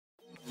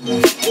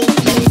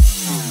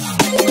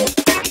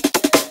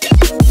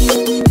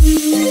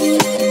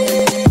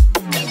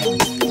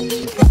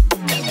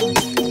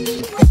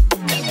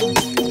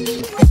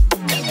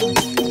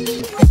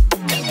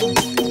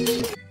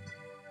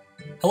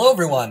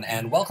everyone,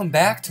 and welcome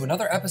back to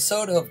another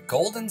episode of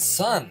Golden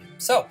Sun.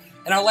 So,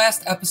 in our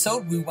last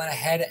episode, we went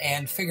ahead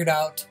and figured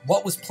out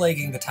what was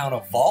plaguing the town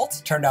of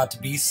Vault. Turned out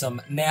to be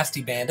some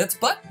nasty bandits,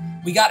 but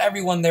we got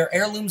everyone their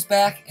heirlooms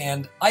back,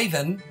 and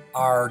Ivan,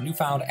 our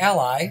newfound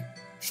ally,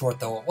 short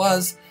though it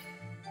was,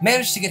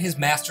 managed to get his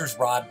master's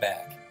rod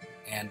back.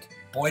 And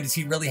boy, does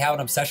he really have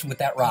an obsession with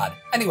that rod.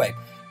 Anyway,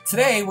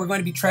 today we're going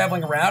to be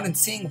traveling around and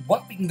seeing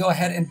what we can go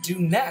ahead and do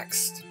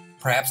next.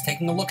 Perhaps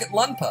taking a look at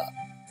Lunpa.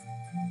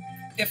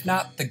 If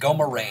not, the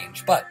Goma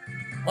Range. But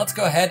let's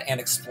go ahead and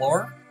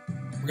explore.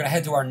 We're going to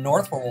head to our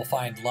north where we'll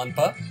find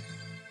Lunpa.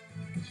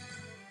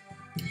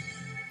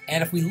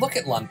 And if we look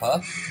at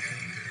Lunpa,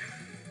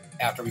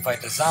 after we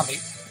fight the zombie,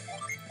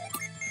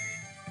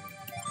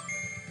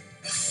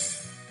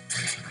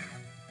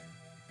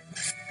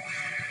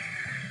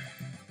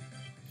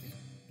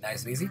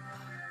 nice and easy,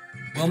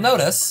 we'll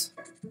notice,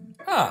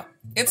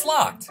 it's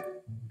locked.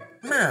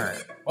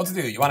 What to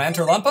do? You want to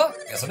enter Lunpa?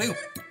 Yes, I do.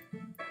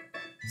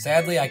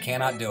 Sadly, I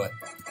cannot do it.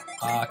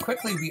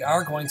 Quickly, we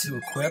are going to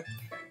equip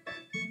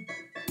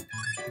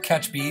the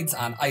catch beads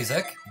on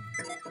Isaac.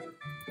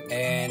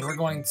 And we're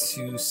going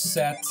to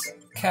set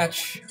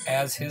catch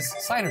as his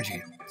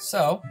synergy.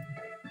 So,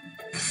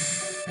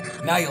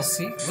 now you'll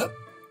see. Whoop.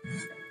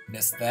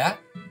 Missed that.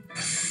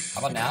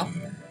 How about now?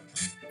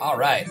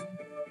 Alright.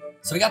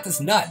 So we got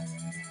this nut.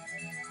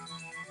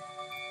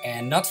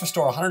 And nuts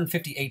restore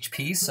 150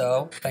 HP,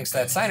 so thanks to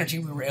that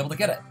synergy, we were able to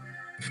get it.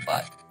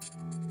 But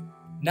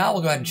now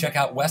we'll go ahead and check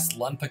out West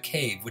Lunpa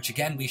Cave, which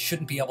again, we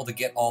shouldn't be able to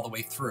get all the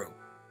way through.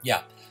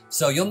 Yeah,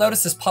 so you'll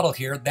notice this puddle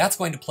here. That's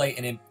going to play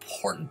an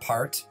important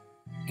part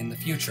in the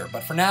future.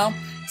 But for now,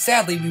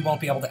 sadly, we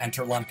won't be able to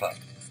enter Lunpa.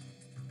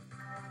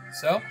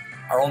 So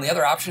our only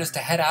other option is to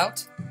head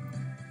out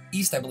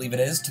east, I believe it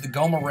is, to the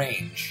Goma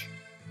Range.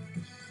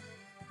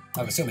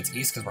 I would assume it's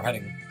east because we're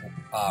heading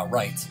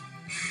right.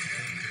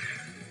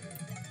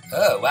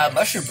 Oh, wow,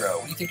 Mushroom Bro,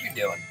 what do you think you're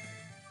doing?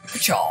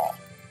 Ka-chaw.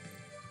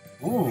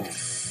 Ooh,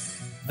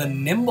 the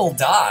nimble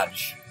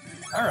dodge.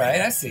 All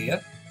right, I see you.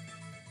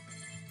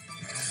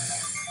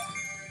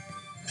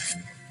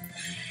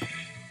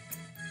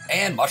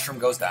 And Mushroom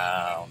goes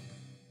down.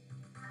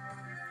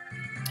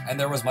 And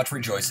there was much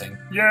rejoicing.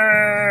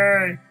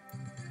 Yay!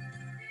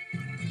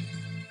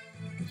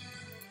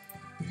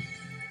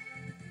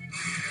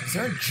 Is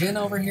there a Djinn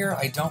over here?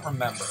 I don't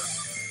remember.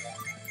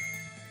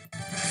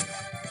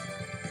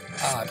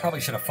 I probably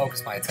should have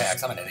focused my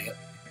attacks. I'm an idiot.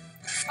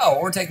 Oh,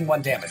 we're taking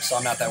 1 damage, so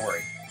I'm not that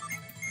worried.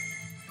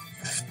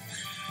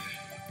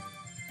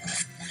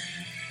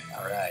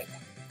 Alright.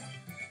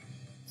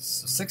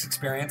 So 6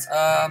 experience.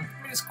 Let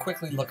me just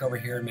quickly look over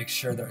here and make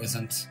sure there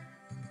isn't...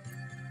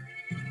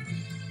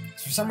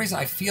 For some reason,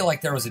 I feel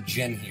like there was a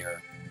Djinn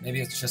here.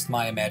 Maybe it's just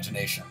my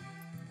imagination.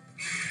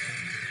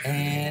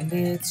 And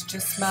it's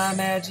just my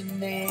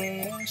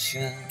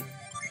imagination.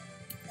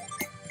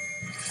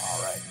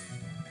 Alright.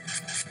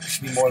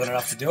 Should be more than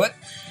enough to do it.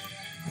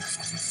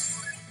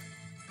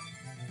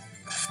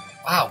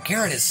 Wow,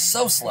 Garrett is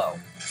so slow.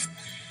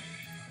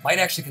 Might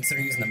actually consider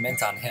using the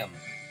mint on him.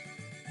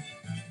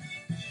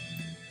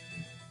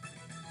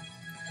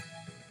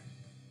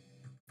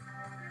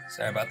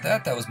 Sorry about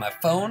that. That was my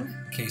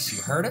phone, in case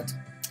you heard it.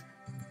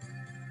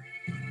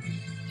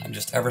 I'm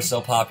just ever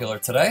so popular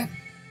today.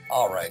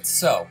 Alright,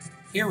 so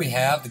here we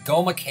have the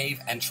Goma Cave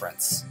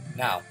entrance.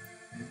 Now,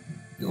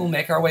 we will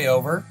make our way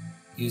over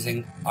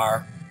using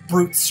our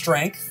brute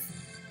strength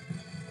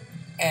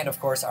and, of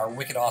course, our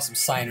wicked awesome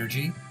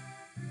synergy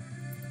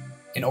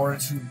in order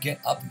to get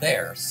up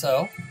there.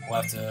 So,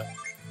 we'll have to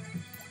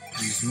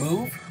use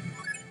move,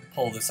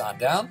 pull this on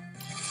down,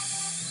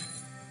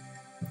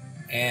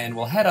 and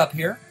we'll head up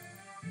here.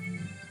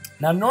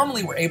 Now,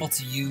 normally we're able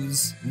to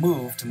use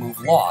move to move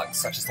logs,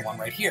 such as the one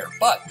right here,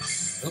 but,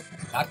 oop,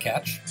 not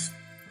catch.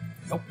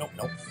 Nope, nope,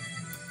 nope.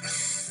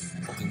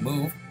 We'll do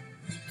move.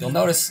 You'll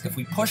notice if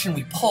we push and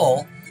we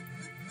pull,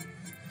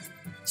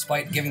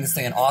 despite giving this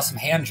thing an awesome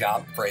hand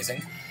job,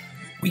 phrasing,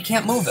 we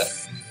can't move it.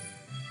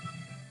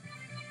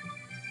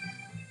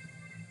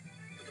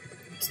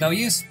 It's no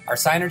use. Our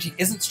synergy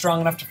isn't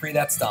strong enough to free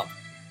that stump.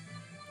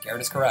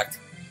 Garrett is correct.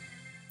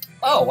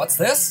 Oh, what's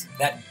this?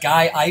 That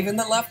guy Ivan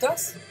that left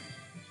us?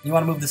 You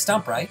want to move the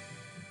stump, right?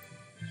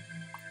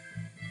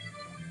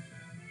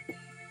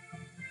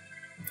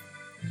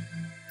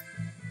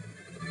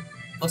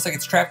 Looks like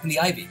it's trapped in the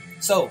ivy.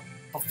 So,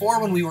 before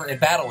when we were in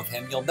battle with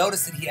him, you'll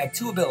notice that he had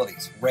 2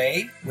 abilities.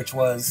 Ray, which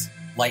was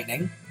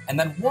lightning, and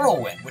then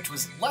Whirlwind, which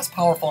was less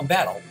powerful in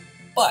battle.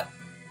 But,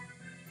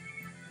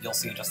 you'll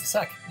see in just a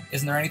sec.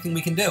 Isn't there anything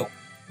we can do?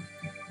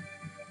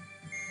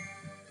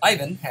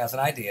 Ivan has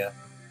an idea.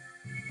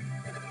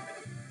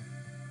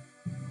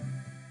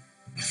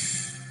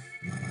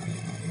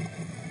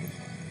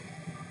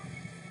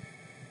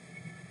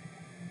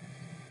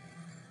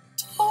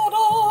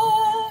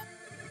 Ta-da!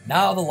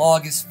 Now the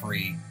log is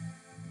free.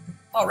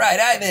 All right,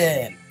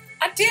 Ivan!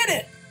 I did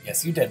it!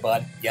 Yes, you did,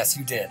 bud. Yes,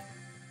 you did.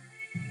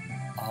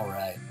 All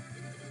right.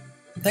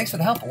 Thanks for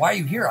the help. Why are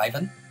you here,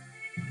 Ivan?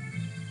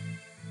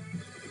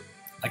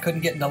 I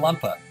couldn't get into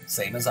Lunpa.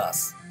 Same as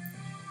us.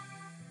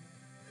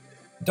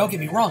 Don't get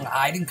me wrong,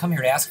 I didn't come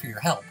here to ask for your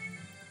help.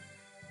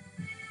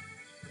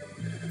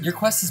 Your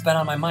quest has been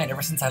on my mind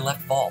ever since I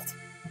left Vault.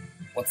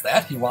 What's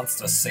that? He wants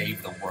to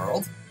save the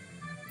world?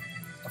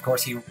 Of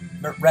course, he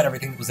read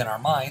everything that was in our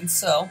minds,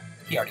 so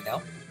he already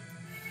know.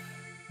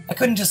 I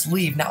couldn't just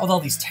leave, not with all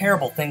these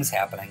terrible things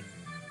happening.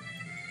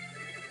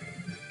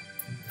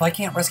 If I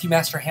can't rescue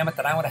Master Hammett,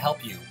 then I want to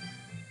help you.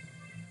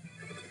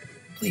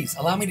 Please,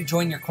 allow me to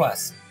join your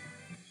quest.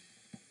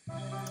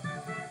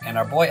 And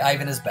our boy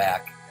Ivan is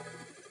back.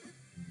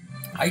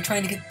 Are you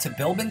trying to get to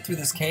Bilibin through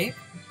this cave?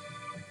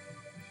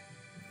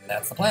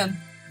 That's the plan.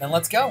 Then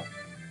let's go.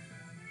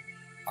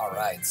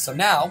 Alright, so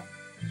now,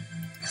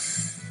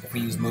 if we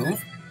use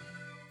move,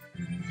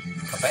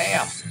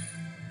 kabam!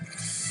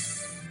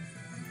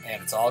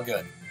 And it's all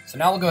good. So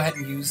now we'll go ahead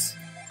and use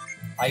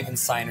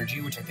Ivan's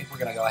Synergy, which I think we're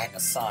going to go ahead and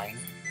assign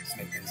to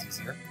make things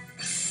easier.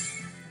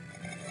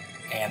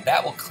 And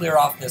that will clear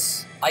off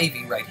this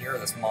ivy right here, or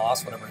this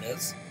moss, whatever it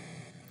is,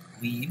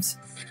 leaves,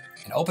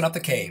 and open up the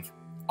cave.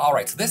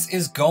 Alright, so this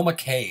is Goma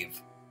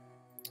Cave.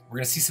 We're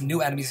going to see some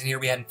new enemies in here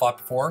we hadn't fought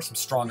before, some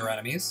stronger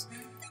enemies.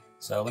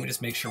 So let me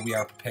just make sure we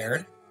are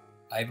prepared.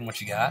 Ivan, what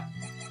you got?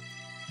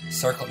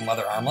 Circlet and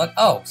leather armlet.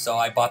 Oh, so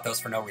I bought those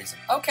for no reason.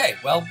 Okay,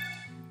 well,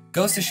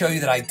 goes to show you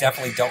that I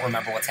definitely don't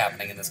remember what's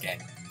happening in this game.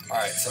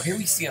 Alright, so here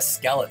we see a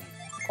skeleton.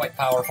 Quite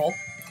powerful.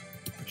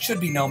 It should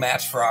be no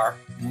match for our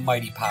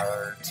mighty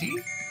party.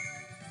 I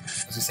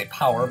was going to say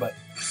power, but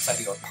decided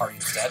to go with party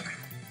instead.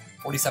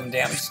 47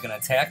 damage, he's going to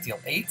attack, deal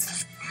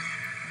 8.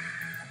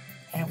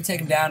 And we take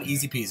him down,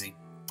 easy peasy.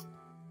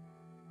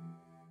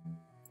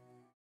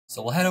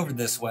 So we'll head over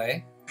this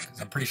way,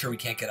 because I'm pretty sure we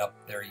can't get up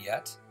there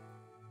yet.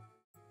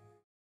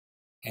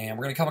 And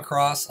we're going to come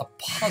across a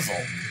puzzle.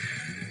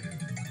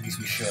 At least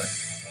we should.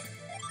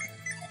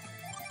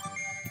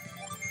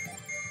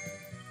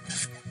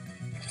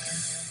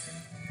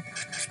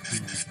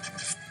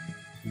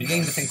 I'm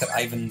beginning to think that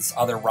Ivan's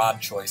other rod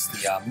choice,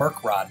 the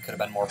Merc rod, could have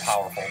been more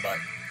powerful, but...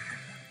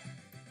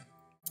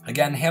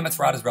 Again, Hammett's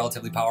rod is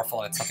relatively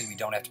powerful, and it's something we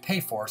don't have to pay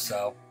for,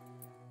 so...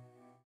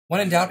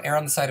 When in doubt, err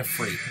on the side of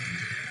free.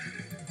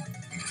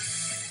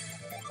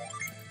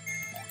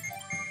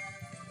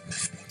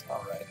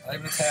 Alright,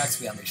 Ivan attacks,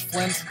 we unleash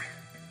Flint.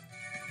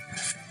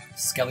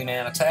 Skelly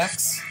Man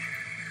attacks.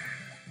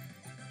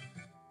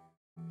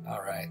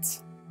 Alright. So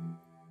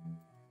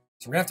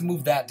we're going to have to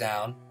move that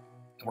down,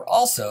 and we're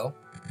also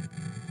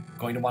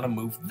going to want to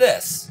move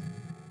this.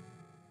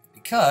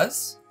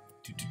 Because...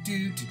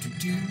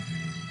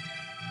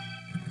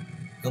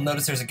 You'll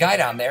notice there's a guy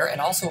down there, and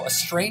also a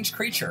strange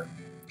creature.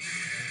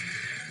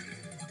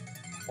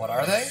 What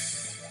are they?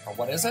 Or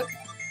what is it?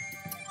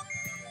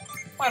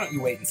 Why don't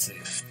you wait and see?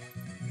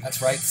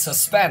 That's right,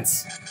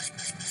 suspense.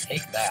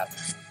 Take that.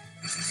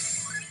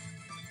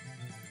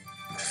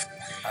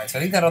 Alright, so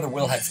I think that other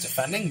Willhead's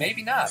defending.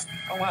 Maybe not.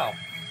 Oh, wow.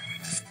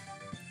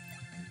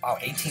 Wow,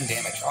 18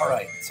 damage.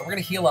 Alright, so we're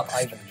going to heal up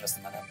Ivan in just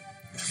a minute.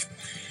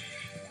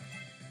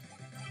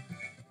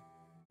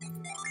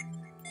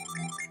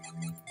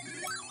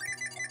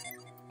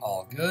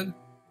 All good.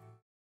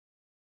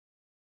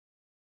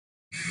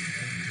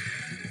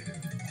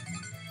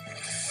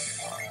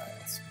 Alright,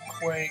 let's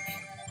Quake,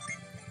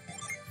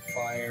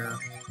 Fire,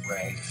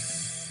 Ray.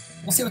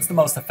 We'll see what's the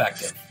most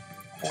effective.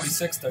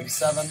 46,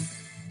 37.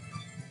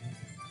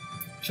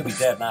 Should be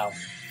dead now.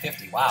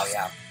 50, wow,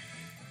 yeah.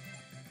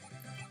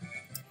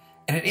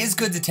 And it is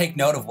good to take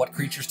note of what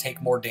creatures take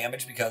more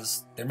damage,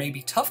 because there may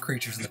be tough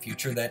creatures in the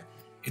future that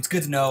it's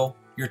good to know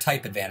your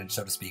type advantage,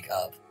 so to speak,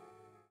 of.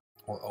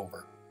 Or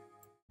over.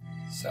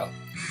 So.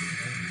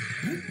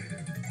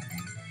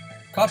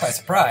 Caught by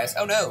surprise.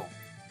 Oh no!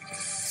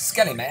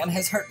 Skelly Man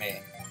has hurt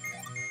me.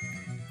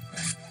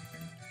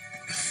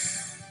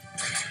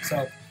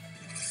 So,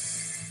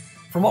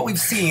 from what we've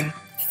seen,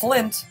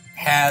 Flint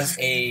has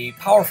a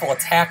powerful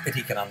attack that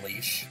he can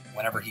unleash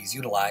whenever he's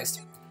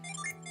utilized.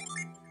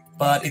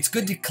 But it's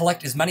good to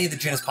collect as many of the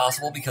Djinn as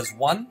possible because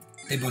 1,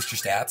 they boost your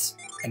stats,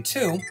 and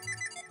 2,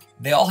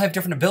 they all have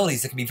different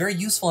abilities that can be very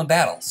useful in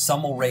battle.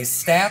 Some will raise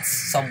stats,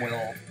 some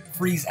will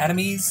freeze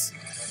enemies,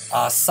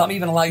 some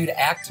even allow you to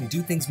act and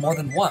do things more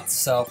than once,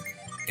 so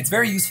it's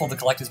very useful to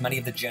collect as many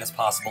of the Djinn as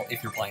possible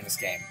if you're playing this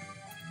game.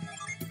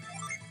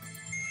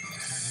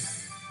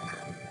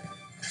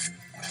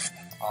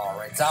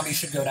 Alright, zombies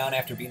should go down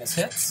after Venus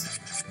hits.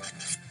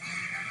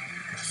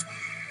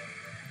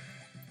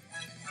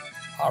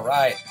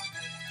 Alright.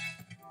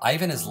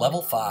 Ivan is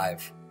level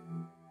 5.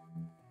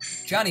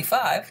 Johnny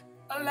 5,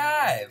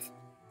 alive!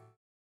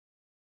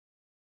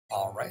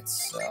 Alright,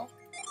 so...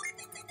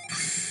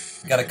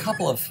 got a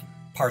couple of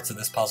parts of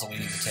this puzzle we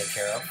need to take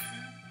care of.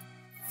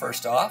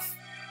 First off,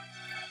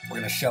 we're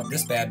going to shove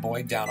this bad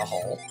boy down a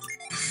hole.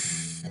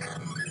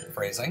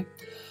 Phrasing.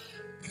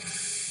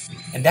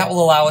 And that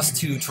will allow us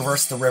to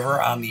traverse the river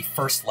on the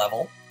first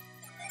level.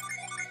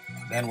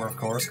 Then we're, of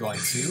course, going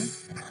to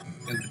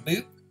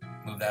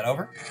move that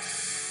over.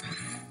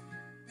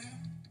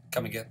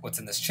 Come and get what's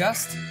in this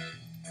chest.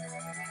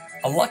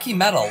 A lucky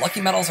medal.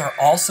 Lucky medals are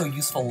also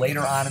useful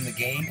later on in the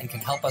game and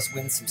can help us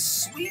win some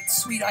sweet,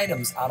 sweet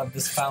items out of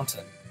this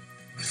fountain.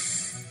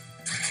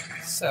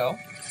 so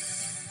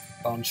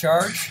Bone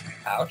Charge.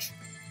 Ouch.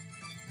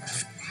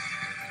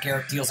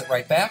 Garrett deals it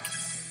right back.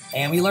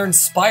 And we learn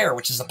Spire,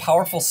 which is a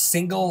powerful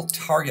single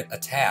target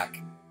attack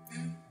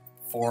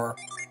for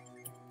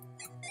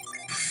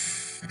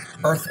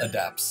Earth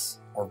Adepts,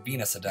 or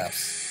Venus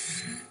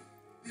Adepts.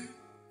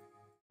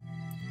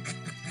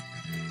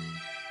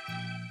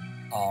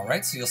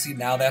 Alright, so you'll see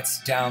now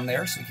that's down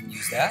there, so we can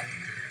use that.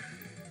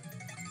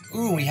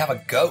 Ooh, we have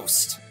a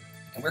ghost.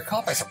 And we're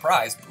caught by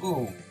surprise.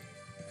 Ooh.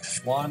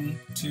 1,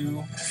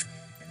 2,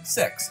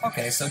 6.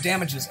 Okay, so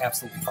damage is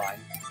absolutely fine.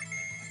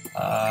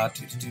 I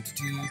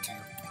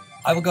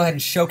will go ahead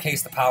and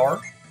showcase the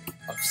power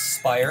of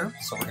Spire.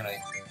 So we're going to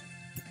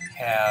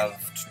have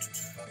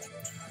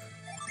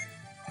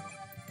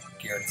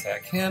Garrett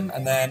attack him,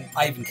 and then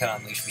I even can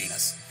unleash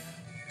Venus.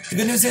 The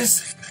good news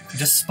is,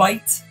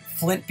 despite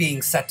Flint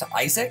being set to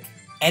Isaac,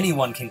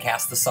 anyone can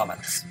cast the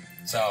summons.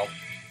 So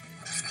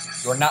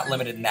you're not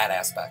limited in that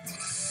aspect.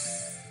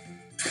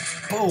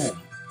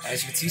 Boom!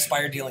 As you can see,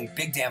 Spire dealing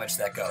big damage to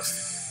that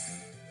ghost.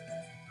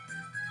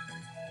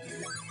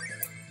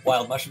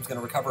 Wild Mushroom's going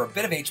to recover a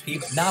bit of HP,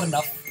 but not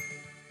enough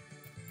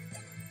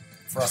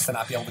for us to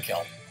not be able to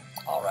kill.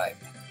 Alright.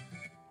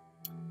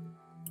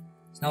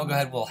 So now we'll go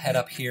ahead, we'll head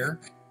up here.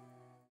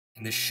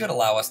 And this should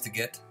allow us to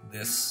get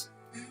this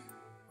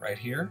right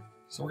here.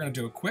 So we're going to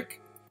do a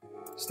quick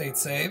state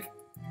save.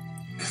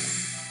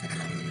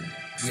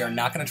 We are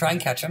not going to try and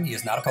catch him. He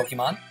is not a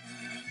Pokemon.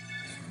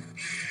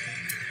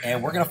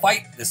 And we're going to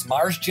fight this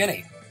Mars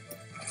Ginny.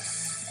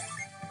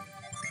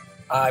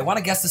 I want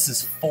to guess this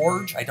is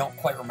Forge. I don't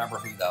quite remember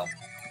who, though.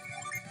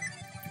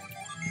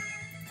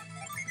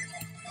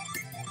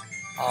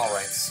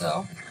 Alright,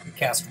 so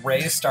cast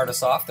Raise, start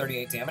us off.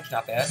 38 damage,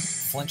 not bad.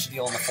 Flint should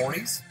deal in the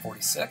 40s.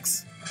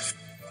 46.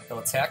 He'll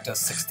attack, does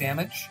 6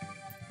 damage.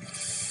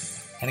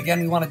 And again,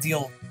 we want to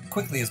deal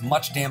quickly as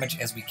much damage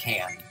as we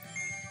can.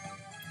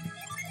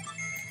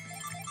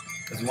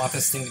 Because we want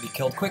this thing to be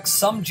killed quick.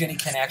 Some Ginny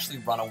can actually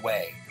run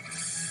away.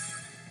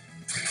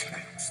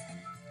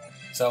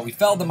 So we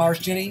felled the Mars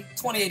Ginny,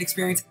 28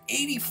 experience,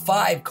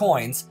 85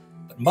 coins,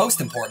 but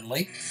most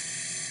importantly,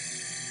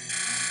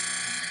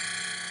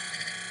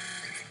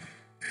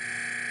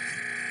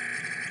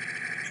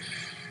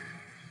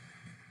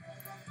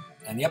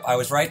 and yep, I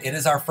was right, it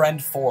is our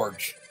friend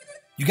Forge.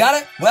 You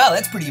got it? Well,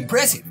 that's pretty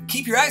impressive.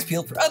 Keep your eyes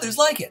peeled for others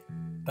like it.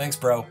 Thanks,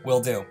 bro.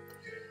 Will do.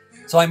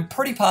 So I'm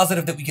pretty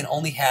positive that we can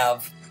only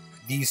have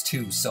these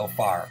two so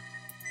far.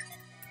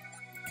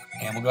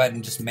 And we'll go ahead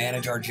and just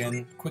manage our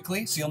Jin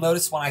quickly. So you'll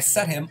notice when I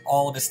set him,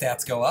 all of his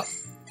stats go up.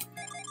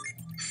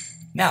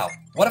 Now,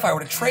 what if I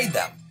were to trade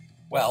them?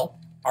 Well,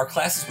 our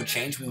classes would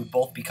change. We would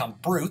both become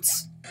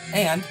brutes.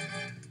 And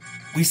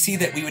we see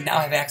that we would now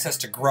have access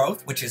to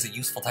Growth, which is a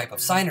useful type of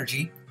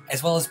Synergy,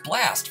 as well as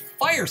Blast,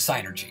 Fire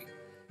Synergy.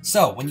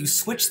 So when you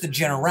switch the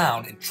Jin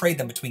around and trade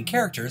them between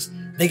characters,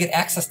 they get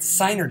access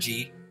to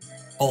Synergy,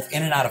 both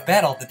in and out of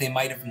battle, that they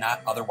might have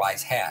not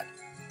otherwise had.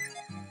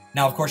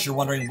 Now, of course, you're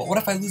wondering, but what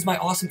if I lose my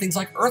awesome things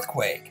like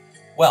Earthquake?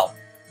 Well,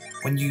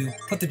 when you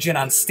put the Jin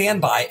on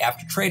standby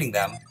after trading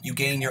them, you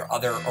gain your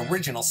other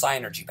original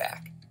Synergy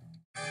back.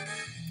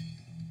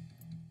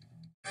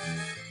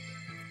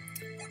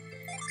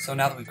 So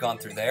now that we've gone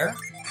through there,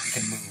 we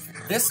can move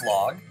this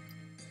log,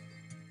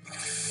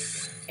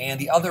 and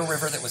the other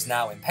river that was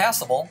now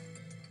impassable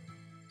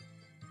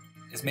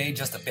is made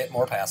just a bit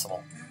more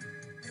passable.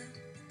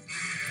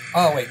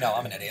 Oh, wait, no,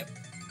 I'm an idiot.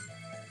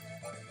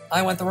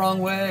 I went the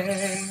wrong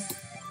way.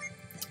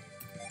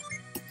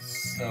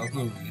 So,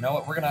 ooh, you know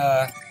what?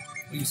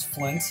 We'll use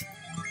Flint.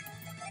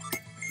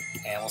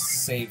 And we'll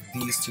save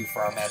these two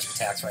for our magic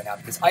attacks right now,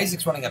 because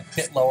Isaac's running a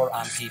bit lower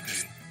on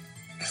PP.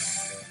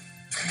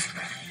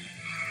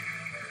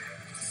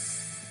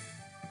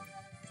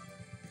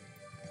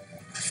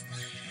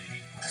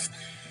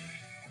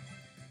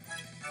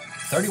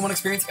 .31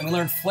 experience, and we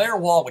learned Flare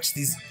Wall, which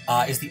is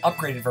the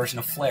upgraded version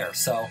of Flare.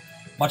 So,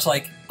 much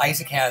like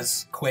Isaac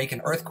has Quake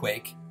and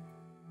Earthquake,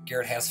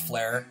 Garrett has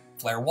Flare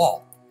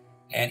Wall.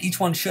 And each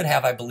one should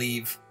have, I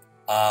believe,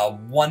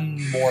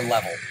 one more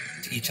level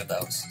to each of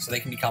those, so they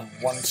can become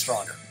one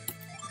stronger.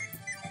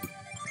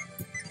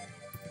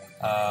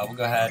 We'll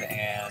go ahead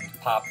and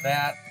pop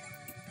that.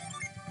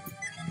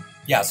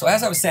 Yeah, so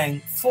as I was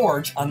saying,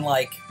 Forge,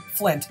 unlike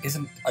Flint,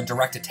 isn't a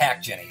direct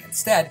attack Ginny.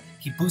 Instead,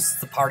 he boosts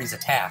the party's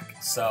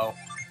attack. So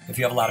if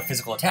you have a lot of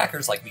physical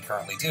attackers, like we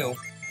currently do,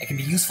 it can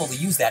be useful to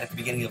use that at the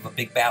beginning of a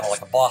big battle,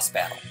 like a boss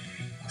battle.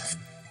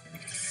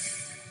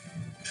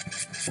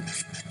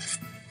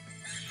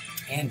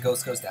 And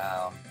Ghost goes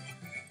down.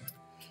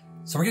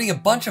 So we're getting a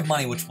bunch of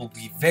money, which will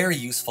be very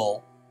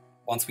useful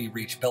once we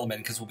reach Bilibin,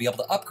 because we'll be able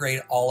to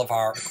upgrade all of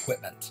our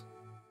equipment.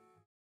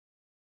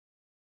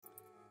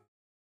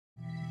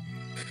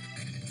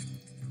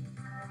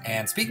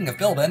 And speaking of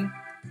Bilibin,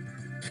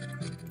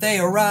 they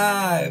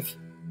arrive!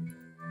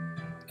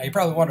 Now you're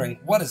probably wondering,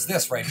 what is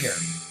this right here?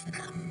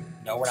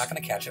 No, we're not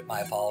going to catch it, my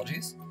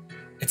apologies.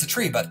 It's a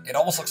tree, but it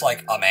almost looks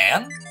like a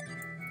man.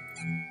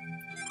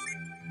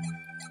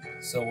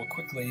 So we'll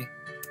quickly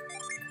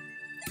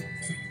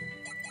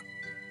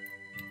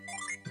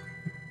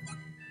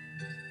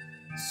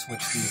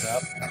switch these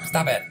up.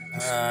 Stop it.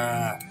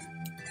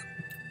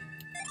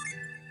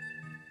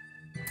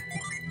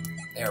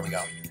 There we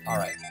go.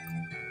 Alright.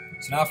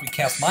 So now if we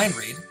cast Mind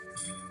Read,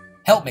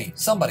 help me,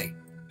 somebody.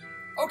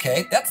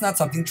 Okay, that's not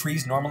something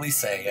trees normally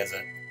say, is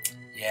it?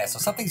 Yeah, so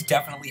something's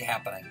definitely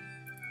happening.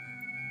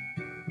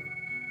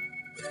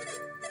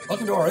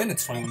 Welcome to our inn.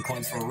 It's 21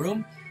 coins for a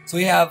room. So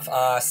we have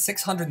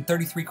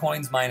 633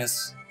 coins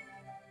minus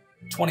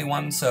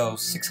 21, so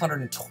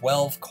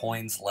 612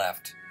 coins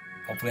left.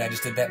 Hopefully I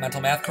just did that mental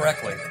math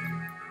correctly.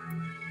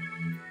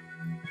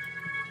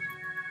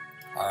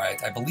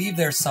 Alright, I believe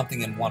there's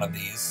something in one of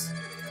these.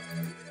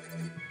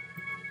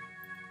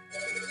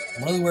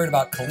 I'm really worried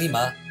about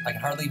Kolima. I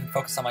can hardly even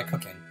focus on my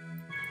cooking.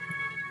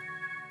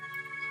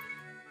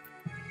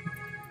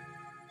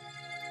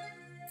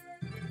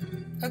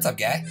 What's up,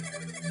 guy?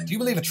 Do you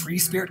believe a tree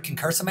spirit can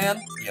curse a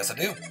man? Yes, I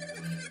do.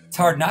 It's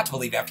hard not to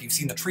believe after you've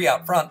seen the tree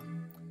out front.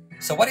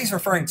 So what he's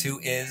referring to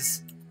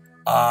is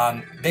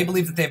they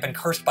believe that they've been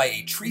cursed by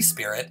a tree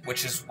spirit,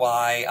 which is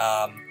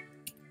why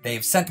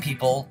they've sent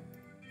people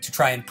to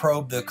try and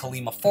probe the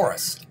Kolima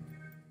forest.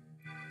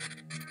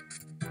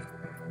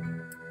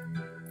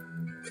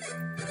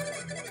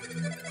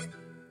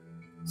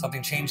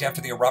 Something changed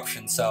after the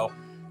eruption, so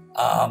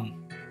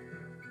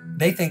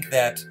they think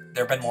that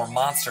there have been more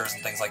monsters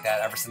and things like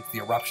that ever since the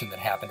eruption that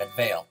happened at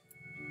Vale.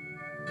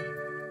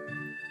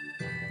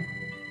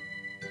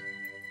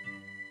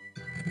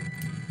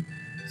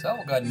 So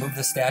we'll go ahead and move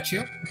this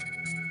statue.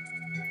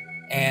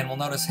 And we'll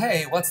notice,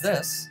 hey, what's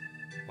this?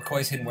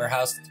 McCoy's Hidden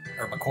Warehouse,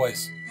 or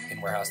McCoy's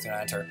Hidden Warehouse, do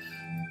not enter.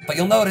 But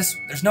you'll notice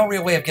there's no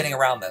real way of getting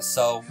around this,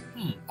 so,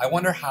 I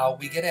wonder how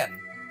we get in.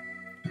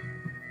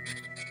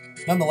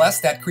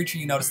 Nonetheless, that creature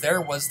you noticed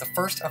there was the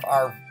first of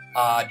our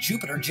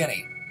Jupiter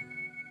Ginny.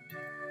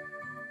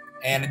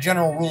 And a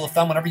general rule of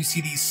thumb, whenever you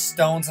see these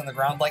stones on the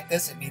ground like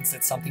this, it means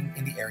that something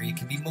in the area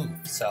can be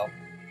moved. So,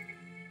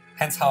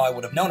 hence how I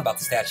would have known about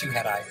the statue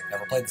had I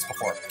never played this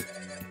before.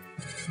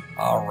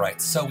 Alright,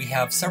 so we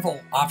have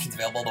several options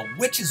available. The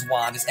Witch's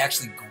Wand is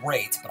actually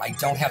great, but I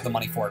don't have the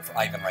money for it for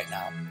Ivan right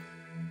now.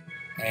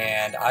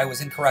 And I was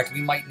incorrect.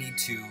 We might need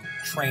to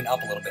train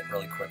up a little bit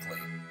really quickly.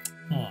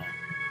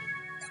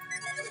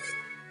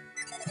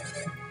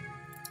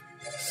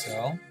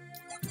 So,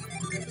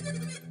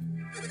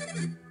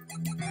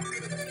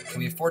 can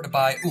we afford to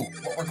buy... Ooh,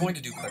 what we're going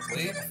to do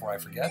quickly, before I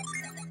forget,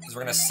 is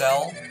we're going to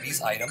sell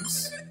these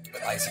items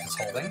that Isaac is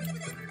holding.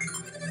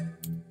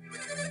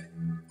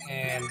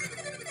 And,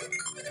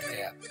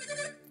 yeah.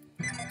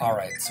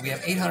 Alright, so we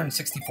have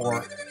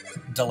 864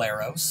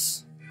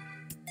 doleros,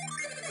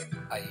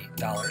 i.e.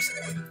 dollars.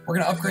 We're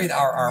going to upgrade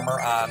our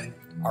armor on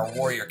our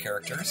warrior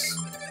characters.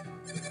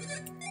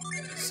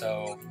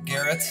 So,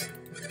 Garrett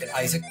and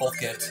Isaac both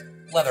get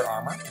leather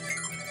armor.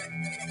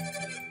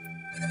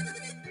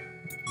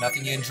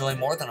 Nothing you enjoy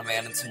more than a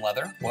man in some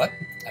leather. What?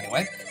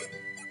 Anyway.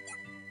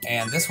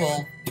 And this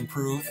will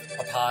improve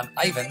upon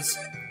Ivan's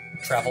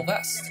travel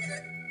vest.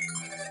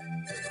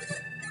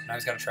 Now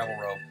he's got a travel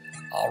robe.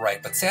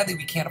 Alright, but sadly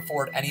we can't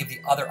afford any of the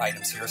other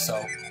items here,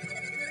 so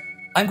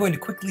I'm going to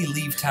quickly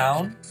leave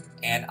town,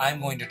 and I'm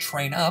going to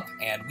train up,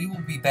 and we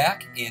will be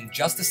back in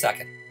just a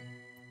second.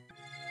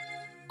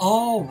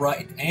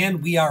 Alright,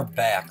 and we are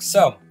back.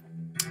 So,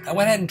 I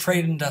went ahead and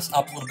traded us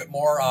up a little bit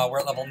more. We're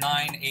at level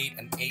 9, 8,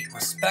 and 8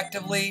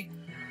 respectively.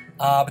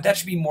 But that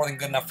should be more than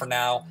good enough for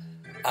now.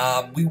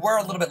 We were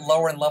a little bit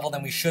lower in level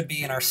than we should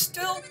be and are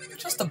still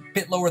just a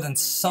bit lower than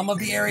some of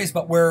the areas,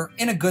 but we're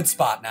in a good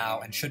spot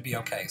now and should be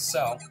okay.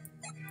 So,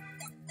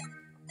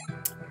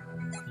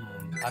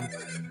 I'm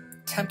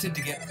tempted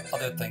to get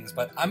other things,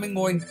 but I'm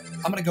going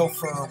to go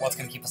for what's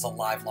going to keep us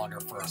alive longer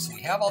first. So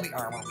we have all the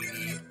armor we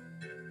need.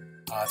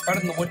 It's better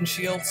than the wooden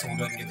shield, so we'll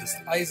go ahead and give this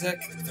to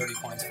Isaac. 30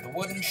 points for the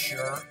wooden,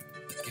 sure.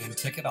 Game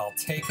ticket, I'll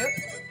take it.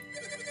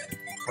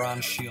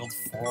 Bronze shield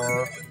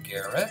for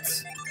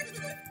Garrett.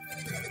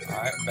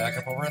 Alright, we're back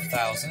up over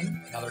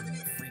 1,000. Another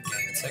free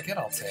game ticket,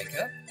 I'll take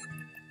it.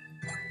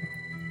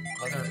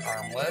 Leather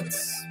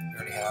armlets, we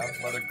already have.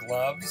 Leather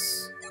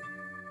gloves.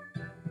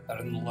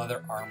 Better than the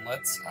leather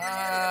armlets.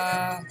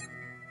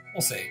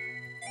 We'll see.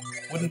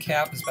 Wooden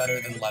cap is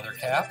better than leather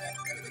cap.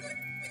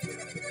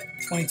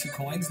 22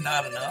 coins,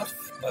 not enough,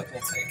 but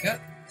we'll take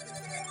it.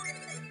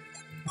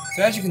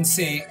 So as you can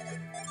see,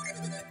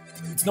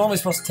 it's normally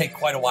supposed to take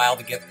quite a while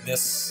to get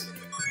this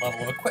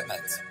level of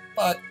equipment,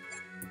 but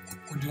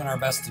we're doing our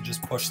best to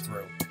just push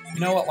through.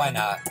 You know what, why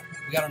not?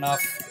 We got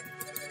enough.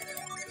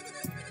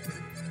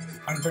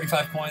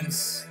 135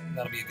 coins,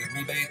 that'll be a good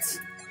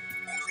rebate.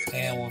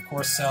 And we'll of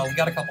course sell, we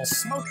got a couple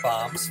smoke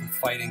bombs from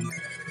fighting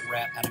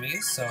rat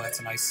enemies, so that's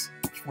a nice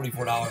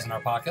 $44 in our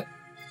pocket.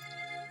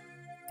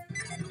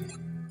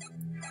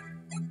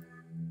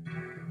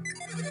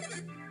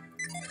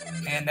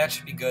 And that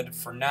should be good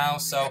for now.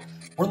 So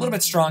we're a little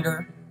bit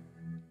stronger,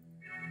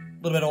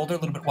 a little bit older, a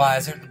little bit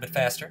wiser, a little bit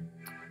faster.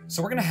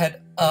 So we're going to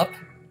head up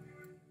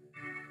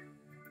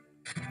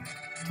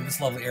to this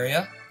lovely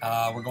area.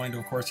 We're going to,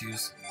 of course,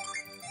 use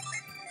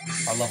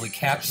our lovely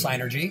catch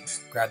synergy.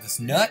 Grab this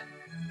nut.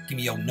 Give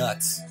me your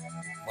nuts.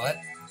 What?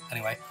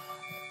 Anyway.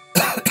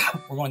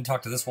 we're going to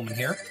talk to this woman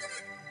here.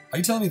 Are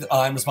you telling me that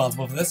I'm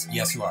responsible for this?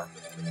 Yes, you are.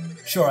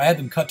 Sure, I had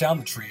them cut down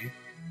the tree,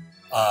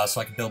 so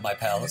I could build my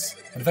palace.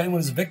 But if anyone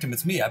is a victim,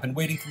 it's me. I've been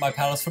waiting for my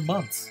palace for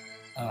months.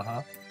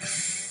 Uh-huh.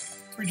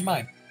 Read your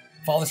mind.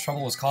 If all this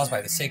trouble was caused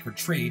by the sacred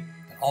tree,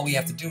 then all we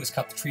have to do is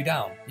cut the tree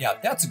down. Yeah,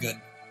 it's a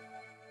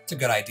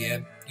good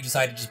idea. You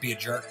decide to just be a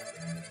jerk.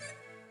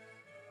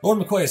 Lord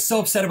McCoy is so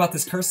upset about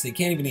this curse that he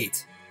can't even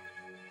eat.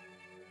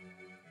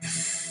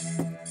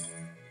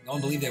 No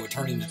one believed they would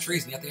turn into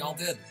trees, and yet they all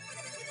did.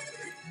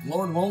 The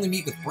Lord will only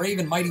meet with brave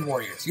and mighty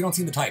warriors. You don't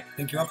seem the type.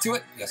 Think you're up to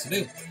it? Yes, I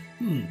do.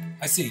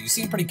 I see. You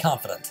seem pretty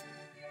confident.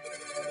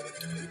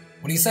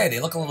 What do you say? They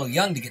look a little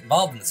young to get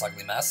involved in this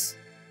ugly mess.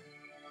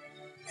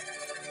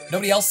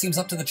 Nobody else seems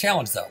up to the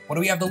challenge, though. What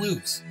do we have to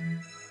lose?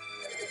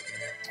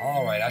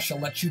 All right, I shall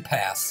let you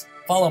pass.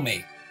 Follow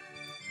me.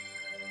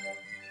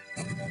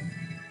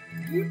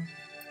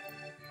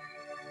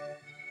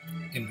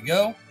 In we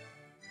go.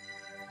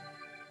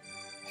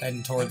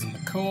 Heading towards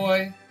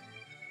McCoy.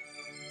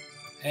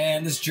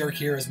 And this jerk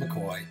here is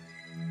McCoy.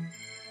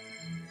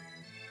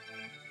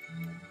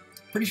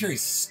 Pretty sure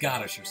he's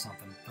Scottish or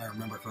something, if I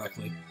remember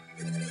correctly.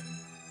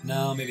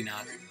 No, maybe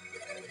not.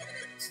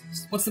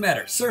 What's the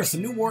matter? Sir,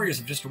 some new warriors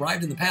have just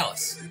arrived in the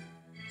palace.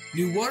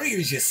 New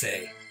warriors, you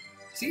say?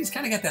 See, he's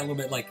kind of got that little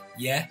bit like,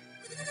 yeah.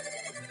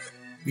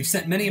 We've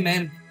sent many a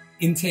man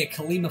into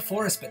Kolima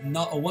forest, but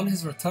not a one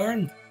has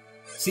returned.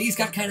 See, he's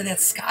got kind of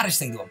that Scottish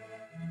thing to him.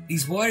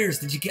 These warriors,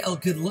 did you get a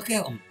good look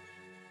at them?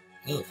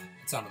 Ugh,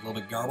 that sounded a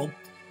little bit garbled.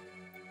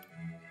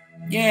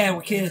 Yeah,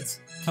 we're kids.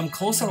 Come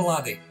closer,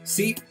 laddie.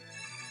 See?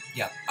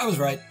 Yeah, I was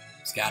right.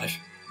 Scottish.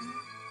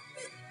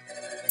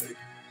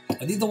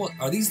 Are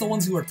these the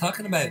ones who we're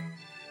talking about?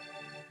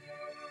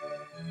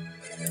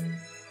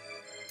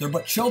 They're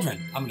but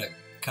children. I'm gonna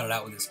cut it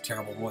out with this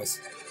terrible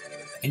voice.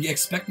 And you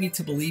expect me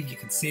to believe you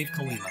can save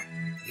Kolima?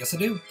 Yes, I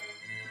do.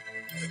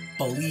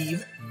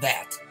 Believe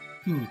that.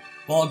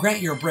 Well, I'll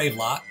grant you're a brave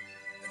lot.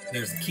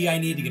 There's the key I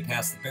need to get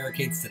past the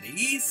barricades to the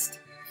east.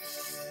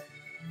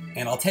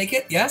 And I'll take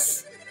it,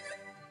 yes?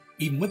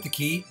 Even with the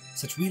key,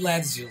 such wee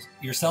lads as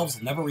yourselves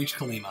will never reach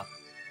Kolima.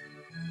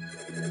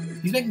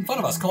 He's making fun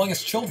of us, calling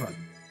us children.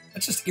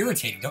 That's just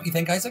irritating, don't you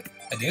think, Isaac?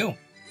 I do.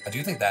 I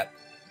do think that.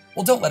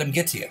 Well, don't let him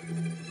get to you.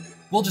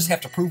 We'll just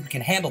have to prove we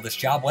can handle this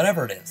job,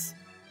 whatever it is.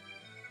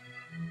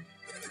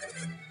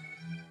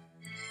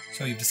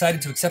 So you've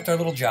decided to accept our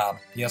little job.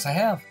 Yes, I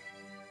have.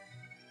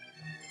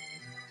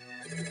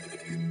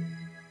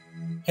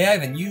 Hey,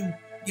 Ivan, you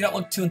don't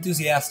look too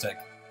enthusiastic.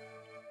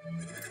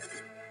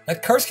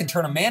 That curse can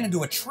turn a man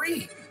into a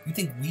tree. You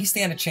think we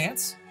stand a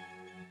chance?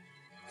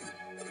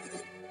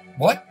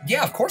 What?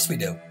 Yeah, of course we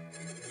do.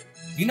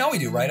 You know we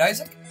do, right,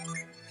 Isaac?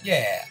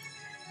 Yeah.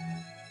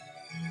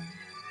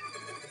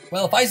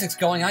 Well, if Isaac's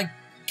going, I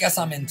guess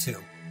I'm in too.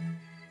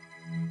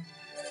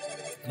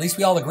 At least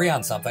we all agree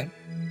on something.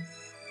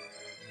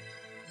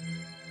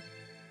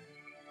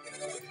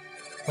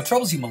 What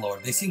troubles you, my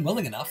lord? They seem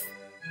willing enough.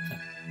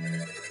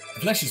 The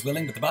flesh is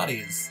willing, but the body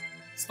is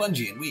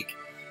spongy and weak.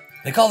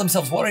 They call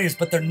themselves warriors,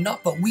 but they're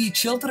not but wee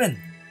children.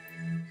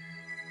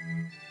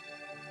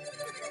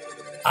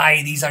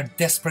 Aye, these are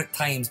desperate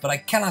times, but I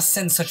cannot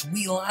send such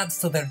wee lads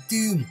to their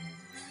doom.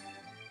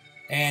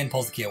 And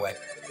pulls the key away.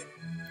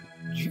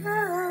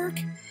 Jerk!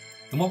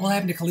 Then what will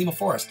happen to Kolima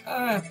Forest?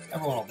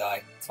 Everyone will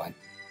die. It's fine.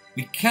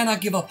 We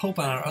cannot give up hope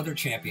on our other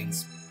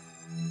champions.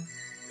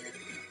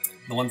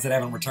 The ones that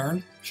haven't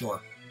returned?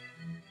 Sure.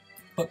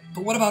 But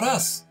what about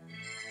us?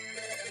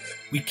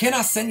 We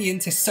cannot send you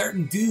into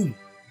certain doom.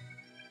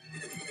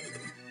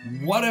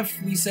 What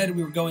if we said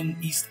we were going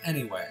east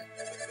anyway?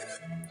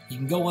 You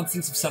can go once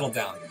things have settled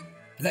down.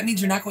 But that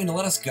means you're not going to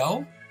let us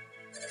go?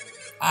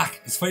 Ah,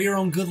 it's for your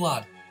own good,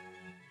 lad.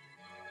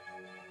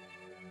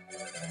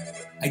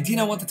 I do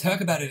not want to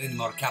talk about it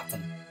anymore,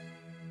 Captain.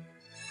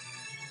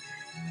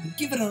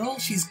 Give her all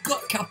she's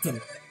got, Captain.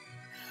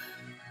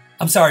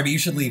 I'm sorry, but you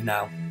should leave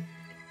now.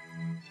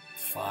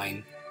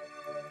 Fine.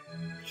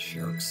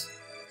 Jerks.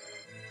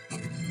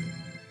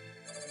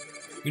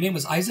 Your name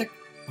was Isaac?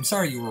 I'm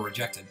sorry you were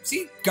rejected.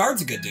 See,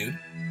 Guard's a good dude.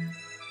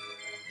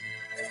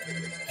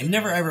 I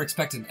never ever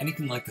expected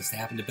anything like this to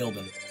happen to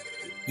Bilibin.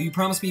 Will you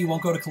promise me you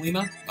won't go to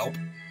Kolima? Nope.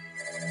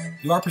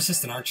 You are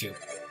persistent, aren't you?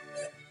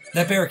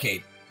 That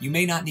barricade. You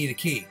may not need a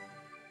key.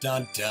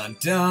 Dun dun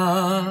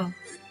dun.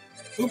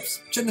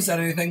 Oops, shouldn't have said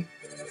anything.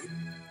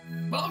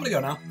 Well, I'm gonna go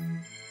now.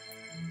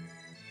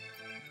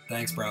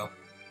 Thanks, bro.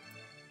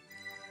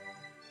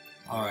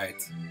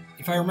 Alright.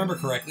 If I remember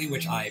correctly,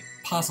 which I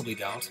possibly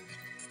don't.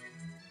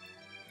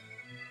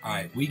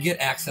 Alright, we get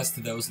access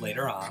to those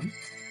later on.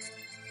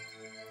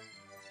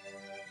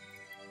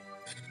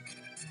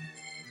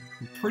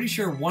 I'm pretty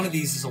sure one of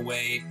these is a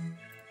way...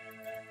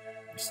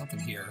 There's something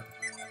here.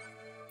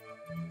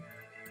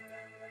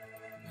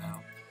 No.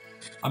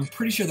 I'm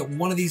pretty sure that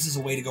one of these is a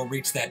way to go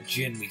reach that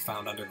djinn we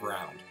found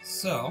underground.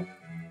 So,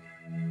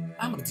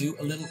 I'm gonna do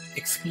a little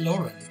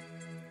exploring.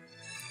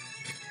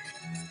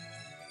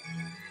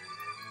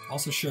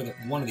 Also sure that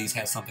one of these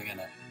has something in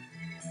it.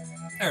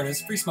 There it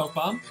is, free smoke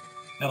bomb.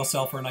 That'll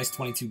sell for a nice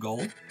 22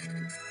 gold.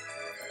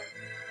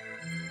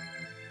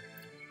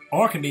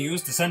 or can be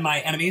used to send my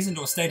enemies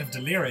into a state of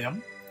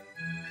delirium.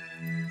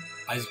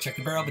 I just checked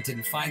the barrel but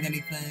didn't find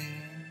anything.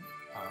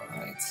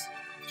 Alright.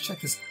 Let's check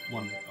this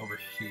one over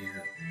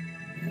here.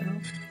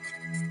 No.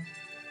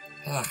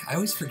 I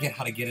always forget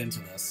how to get into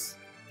this.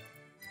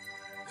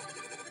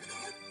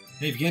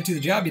 Hey, if you can't do the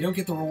job, you don't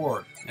get the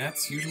reward.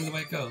 That's usually the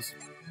way it goes.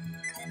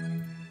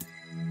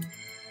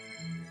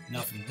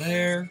 Nothing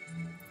there.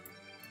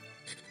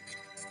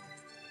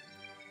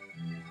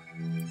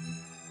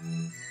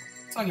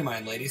 What's on your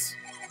mind, ladies?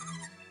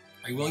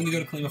 Are you willing to go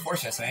to Kolima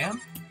Force? Yes, I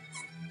am.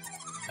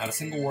 Not a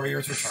single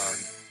warrior has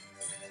returned.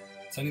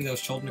 Sending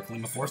those children to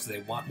Kolima Force, do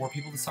they want more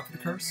people to suffer the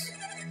curse?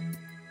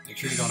 Make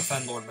sure you don't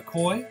offend Lord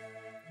McCoy.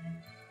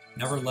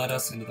 Never let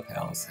us into the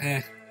palace.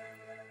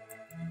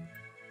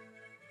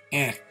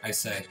 I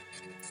say.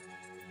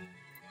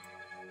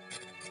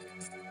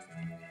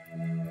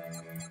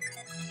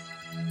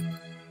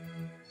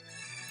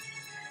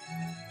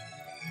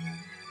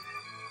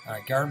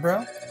 Alright, guard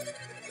bro.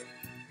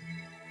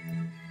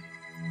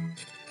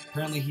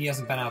 Apparently he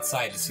hasn't been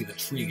outside to see the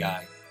tree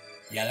guy.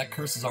 Yeah, that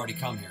curse has already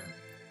come here.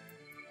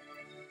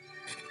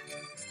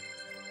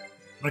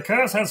 The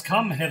curse has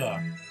come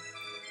hither.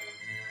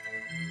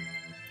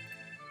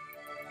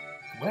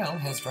 Well,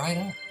 has dried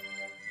up.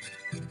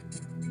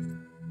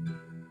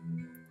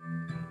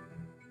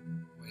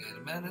 Wait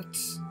a minute.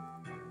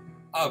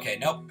 Okay,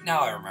 nope.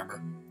 Now I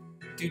remember.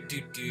 What's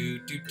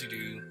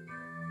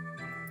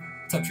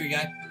up, tree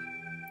guy?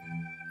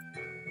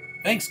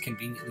 Thanks,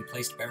 conveniently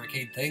placed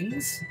barricade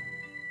things.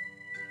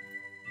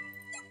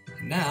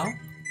 And now...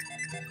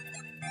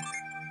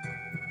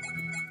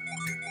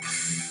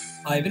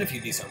 Ivan, if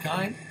you'd be so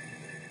kind.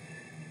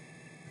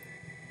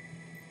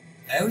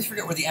 I always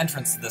forget where the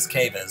entrance to this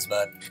cave is,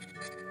 but...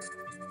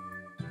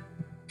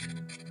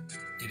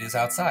 it is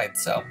outside,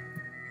 so...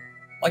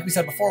 like we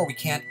said before, we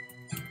can't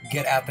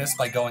get at this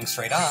by going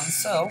straight on,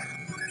 so...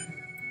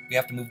 we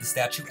have to move the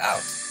statue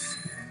out.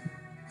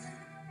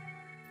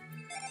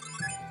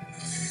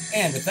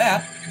 And with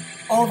that,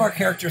 all of our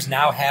characters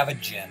now have a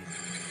djinn.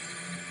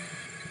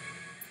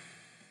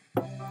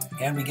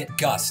 And we get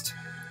Gust,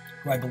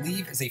 who I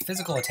believe is a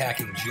physical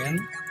attacking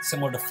djinn,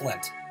 similar to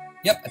Flint.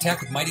 Yep,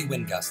 attack with mighty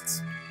wind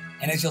gusts.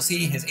 And as you'll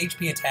see, his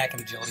HP, attack,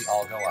 and agility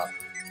all go up.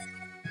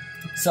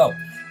 So,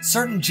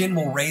 certain djinn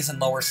will raise and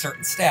lower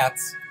certain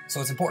stats, so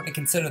it's important to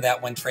consider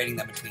that when trading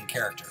them between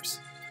characters.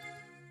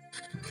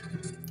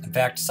 In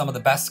fact, some of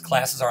the best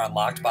classes are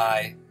unlocked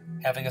by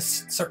having a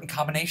certain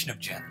combination of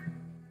djinn.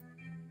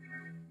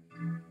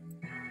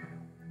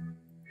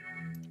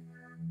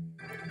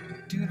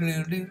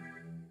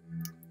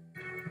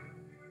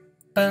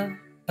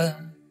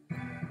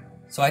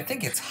 So I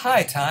think it's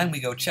high time we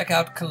go check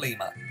out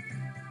Kolima.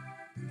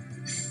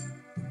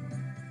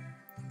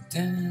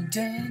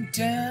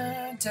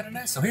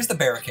 So here's the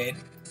barricade.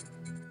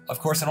 Of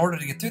course, in order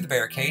to get through the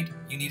barricade,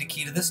 you need a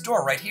key to this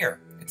door right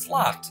here. It's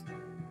locked.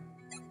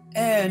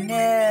 Oh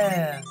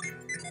no!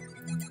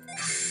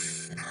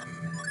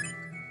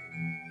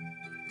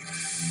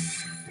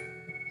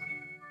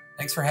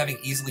 Thanks for having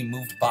easily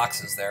moved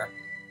boxes there.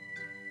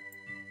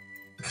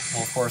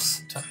 We'll, of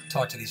course,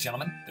 talk to these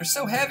gentlemen. They're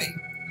so heavy.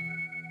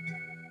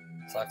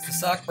 Sucks to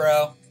suck,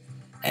 bro.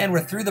 And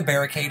we're through the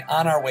barricade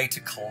on our way to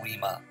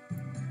Kolima.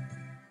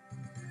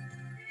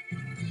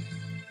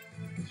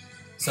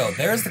 So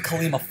there's the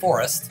Kolima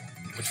Forest,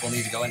 which we'll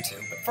need to go into.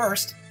 But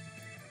first...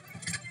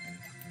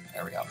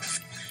 there we go.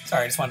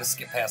 Sorry, I just wanted to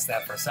skip past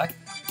that for a sec.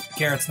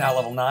 Garrett's now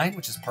level 9,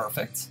 which is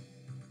perfect.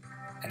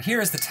 And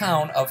here is the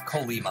town of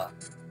Kolima.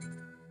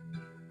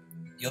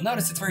 You'll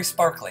notice it's very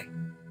sparkly.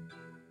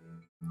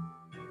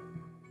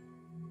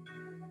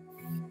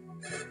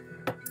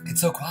 It's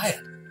so quiet.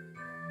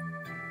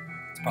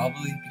 It's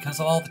probably because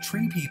of all the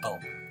tree people.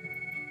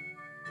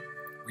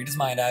 Read his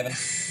mind, Ivan.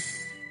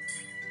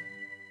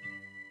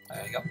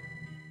 There you go.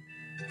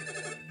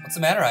 What's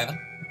the matter, Ivan?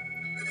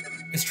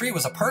 This tree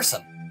was a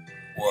person.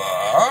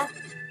 What?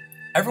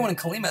 Everyone in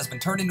Kolima has been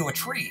turned into a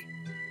tree.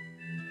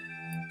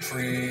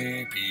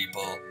 Tree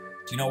people.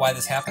 Do you know why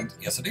this happened?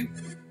 Yes, I do.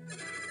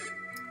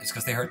 It's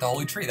because they hurt the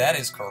holy tree. That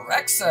is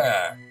correct,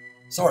 sir.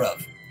 Sort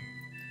of.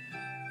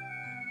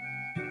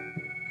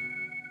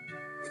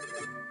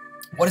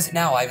 What is it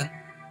now, Ivan?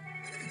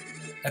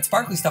 That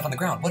sparkly stuff on the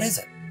ground, what is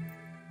it?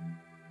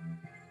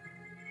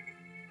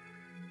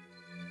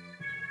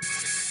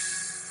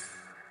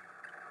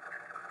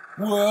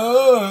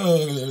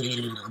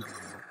 Whoa!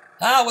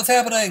 Ah, what's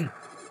happening?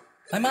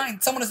 My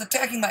mind, someone is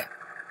attacking my...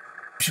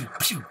 Pew,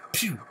 pew,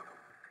 pew.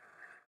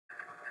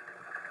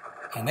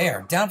 And they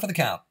are down for the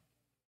count.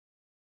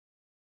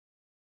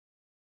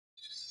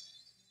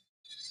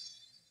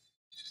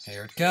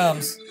 Here it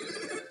comes.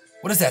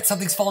 What is that?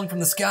 Something's falling from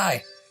the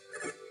sky.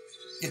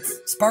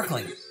 It's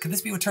sparkling. Could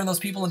this be what turned those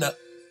people into...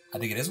 I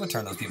think it is what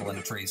turned those people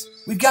into trees.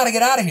 We've got to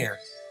get out of here.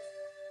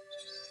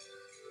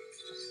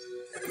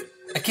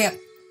 I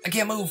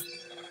can't move.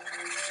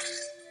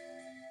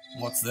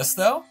 What's this,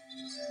 though?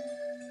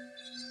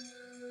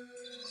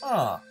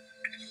 Huh.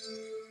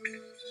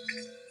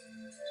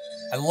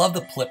 I love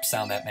the plip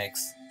sound that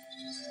makes.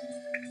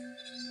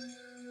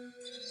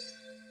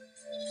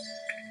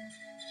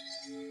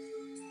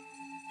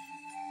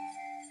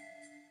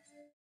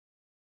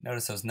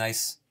 Notice those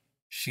nice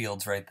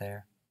shields right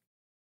there.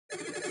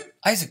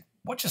 Isaac,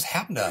 what just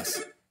happened to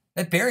us?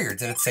 That barrier,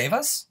 did it save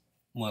us?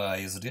 Well,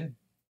 yes it did.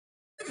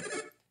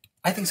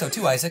 I think so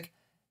too, Isaac.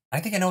 I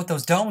think I know what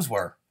those domes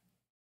were.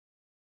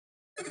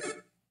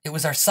 It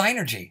was our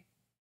synergy.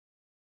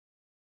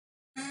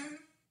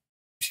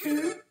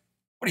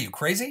 What are you,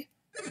 crazy?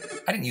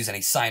 I didn't use any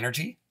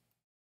synergy.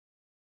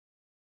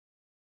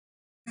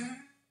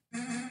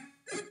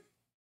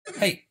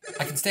 Hey,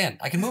 I can stand.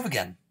 I can move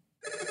again.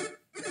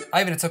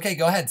 Ivan, it's okay.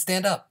 Go ahead.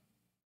 Stand up.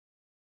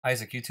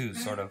 Isaac, you too,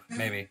 sort of.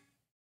 Maybe.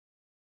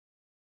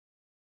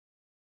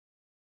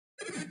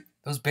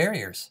 Those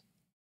barriers.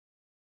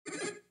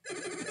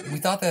 We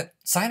thought that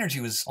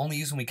synergy was only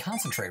used when we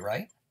concentrate,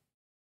 right?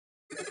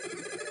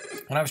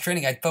 When I was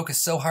training, I'd focus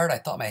so hard I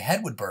thought my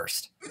head would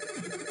burst.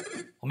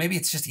 Well, maybe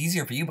it's just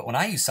easier for you, but when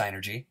I use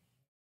synergy...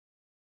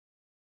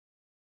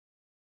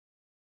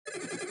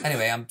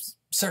 Anyway, I'm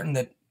certain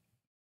that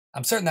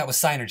was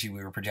synergy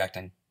we were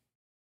projecting.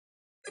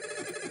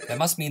 That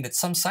must mean that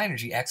some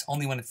synergy acts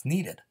only when it's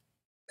needed.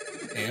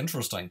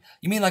 Interesting.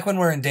 You mean like when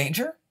we're in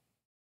danger?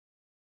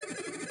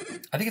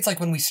 I think it's like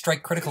when we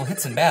strike critical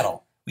hits in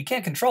battle. We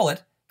can't control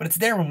it, but it's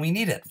there when we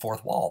need it.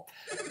 Fourth wall.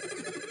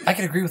 I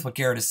can agree with what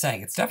Garrett is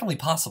saying. It's definitely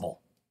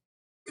possible.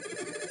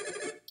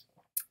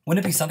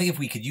 Wouldn't it be something if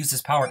we could use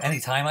this power at any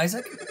time,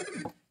 Isaac?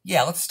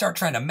 Yeah, let's start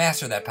trying to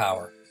master that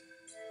power.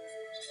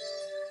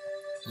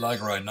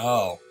 Like right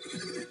now.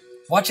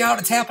 Watch out,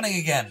 it's happening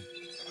again.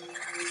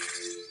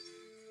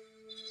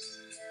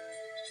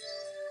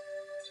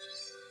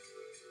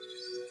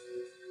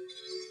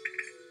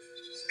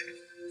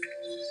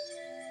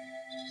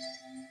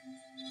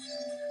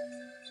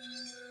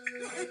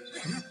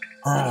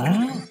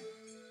 Huh?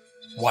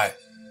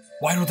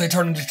 Why don't they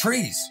turn into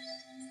trees?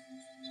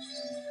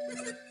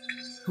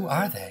 Who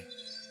are they?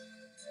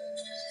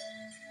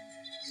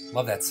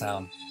 Love that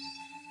sound.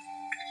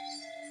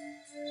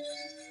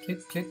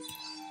 Click, click.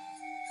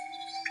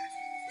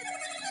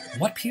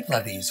 What people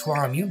are these who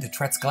are immune to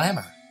TREEt's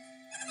glamour?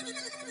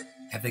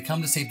 Have they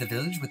come to save the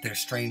village with their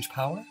strange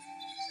power?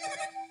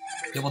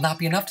 It will not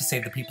be enough to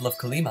save the people of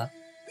Kolima.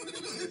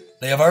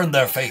 They have earned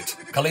their fate.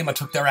 Kolima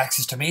took their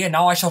axes to me, and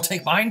now I shall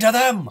take mine to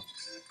them.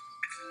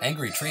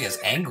 Angry Tree is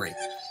angry.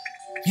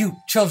 You,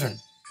 children,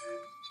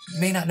 you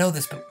may not know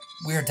this, but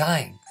we are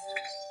dying.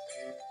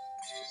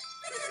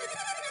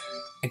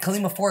 And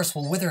Kolima Forest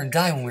will wither and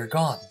die when we are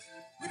gone.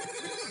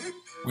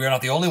 We are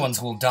not the only ones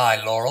who will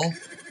die, Laurel.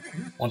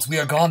 Once we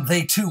are gone,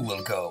 they too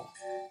will go.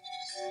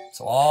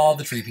 So all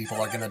the tree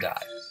people are gonna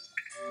die.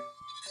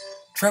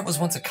 TREEt was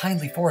once a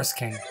kindly forest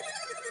king,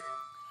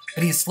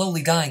 but he is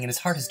slowly dying and his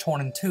heart is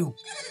torn in two.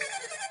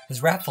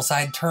 His wrathful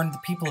side turned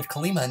the people of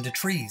Kolima into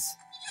trees.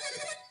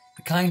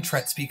 The kind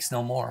TREEt speaks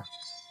no more.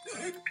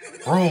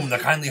 Broom, the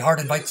kindly heart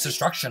invites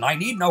destruction. I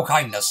need no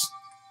kindness.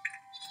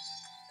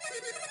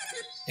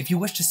 If you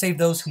wish to save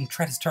those whom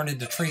TREEt has turned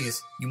into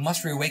trees, you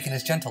must reawaken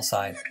his gentle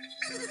side.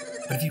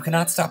 But if you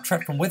cannot stop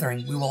TREEt from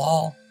withering, we will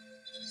all...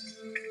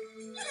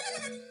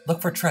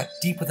 Look for TREEt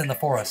deep within the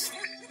forest.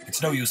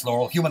 It's no use,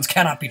 Laurel. Humans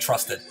cannot be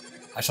trusted.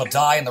 I shall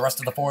die, and the rest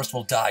of the forest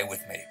will die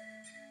with me.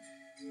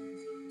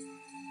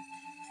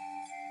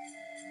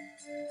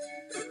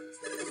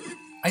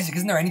 Isaac,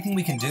 isn't there anything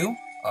we can do?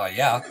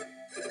 Yeah.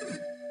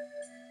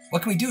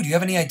 What can we do? Do you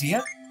have any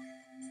idea?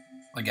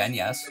 Again,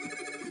 yes.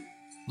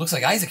 Looks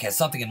like Isaac has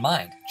something in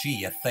mind. Gee,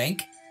 you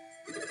think?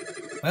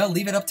 Well, we'll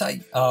leave it up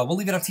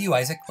to you,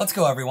 Isaac. Let's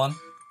go, everyone.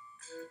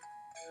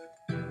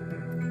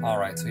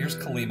 Alright, so here's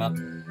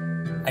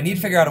Kolima. I need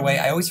to figure out a way.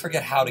 I always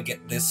forget how to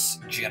get this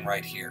gin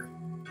right here.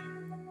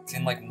 It's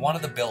in, like, one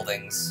of the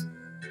buildings.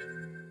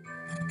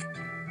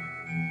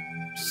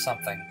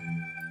 Something.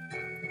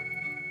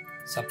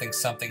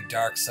 Something,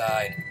 dark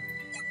side.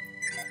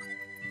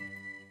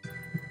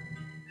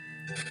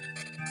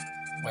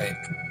 Wait.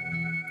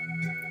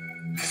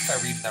 If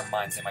I read their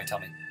minds, they might tell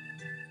me.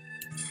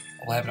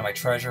 What will happen to my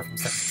treasure from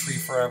stuck in the tree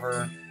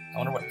forever? I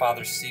wonder what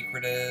Father's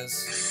secret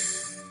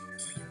is.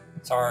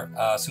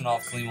 Soon all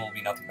of Kolima will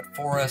be nothing but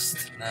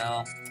forest.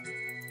 No.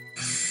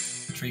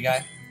 Tree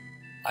guy?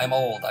 I'm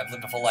old. I've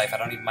lived a full life. I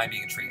don't even mind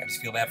being a tree. I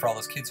just feel bad for all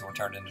those kids who were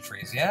turned into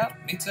trees. Yeah,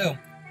 me too.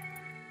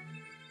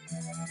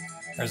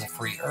 There's a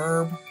free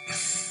herb.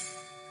 This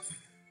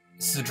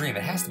is a dream.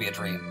 It has to be a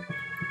dream.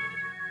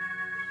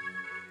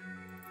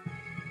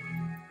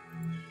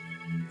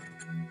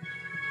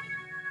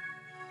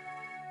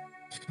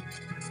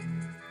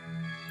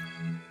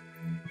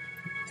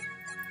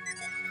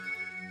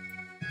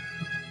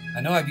 I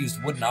know I've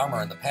used wooden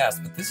armor in the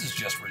past, but this is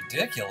just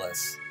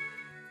ridiculous.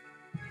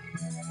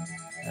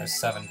 There's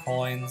 7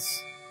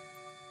 coins.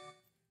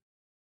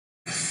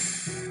 At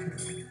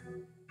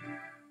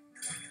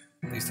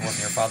least it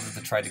wasn't your father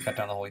that tried to cut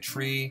down the holy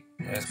tree.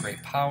 It has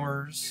great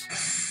powers.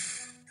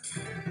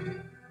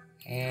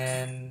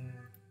 And...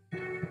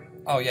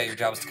 oh yeah, your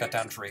job is to cut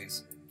down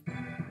trees.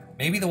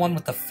 Maybe the one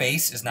with the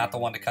face is not the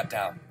one to cut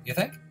down. You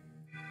think?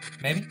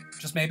 Maybe?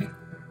 Just maybe?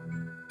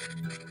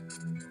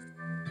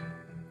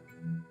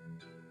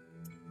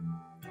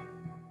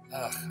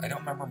 Ugh, I don't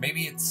remember.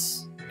 Maybe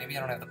it's Maybe I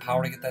don't have the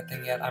power to get that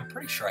thing yet. I'm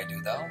pretty sure I do,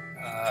 though.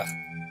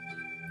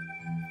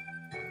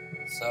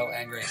 So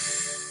angry.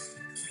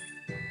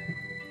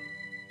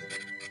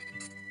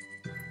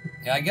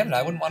 Yeah, I get it.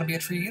 I wouldn't want to be a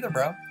tree either,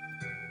 bro.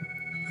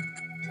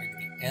 Maybe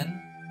the in?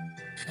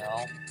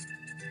 No.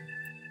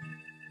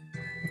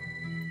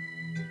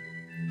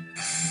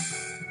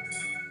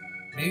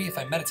 Maybe if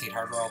I meditate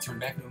harder, I'll turn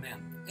back into a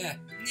man. Yeah.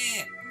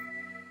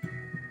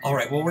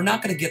 Alright, well, we're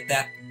not going to get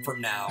that for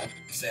now,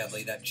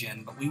 sadly, that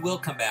gin, but we will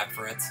come back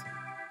for it.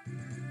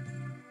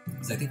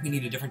 Because I think we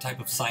need a different type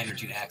of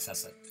synergy to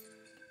access it.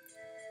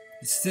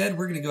 Instead,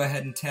 we're going to go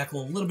ahead and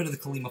tackle a little bit of the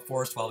Kolima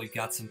Forest while we've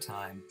got some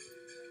time.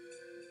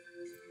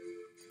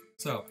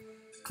 So,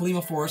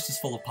 Kolima Forest is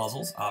full of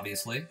puzzles,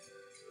 obviously.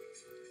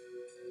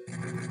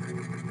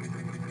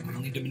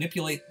 You'll need to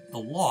manipulate the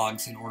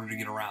logs in order to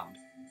get around.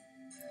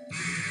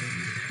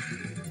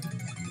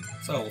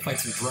 So, we'll fight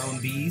some drone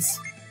bees.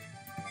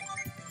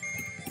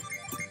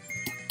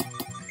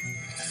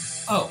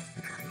 Oh,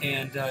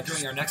 and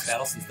during our next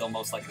battle, since they'll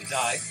most likely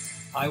die,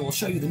 I will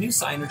show you the new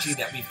synergy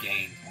that we've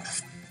gained.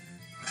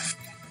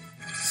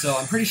 So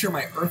I'm pretty sure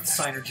my Earth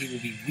synergy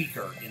will be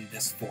weaker in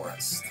this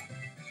forest,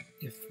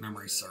 if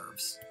memory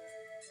serves.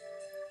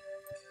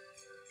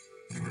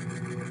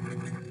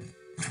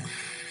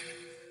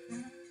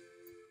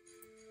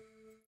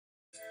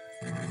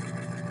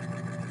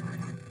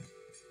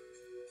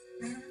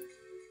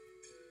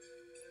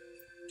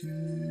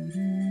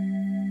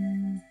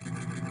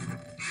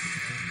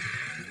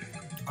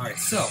 Alright,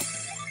 so,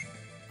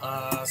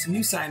 some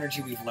new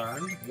synergy we've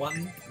learned.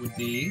 One would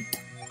be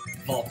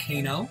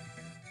Volcano,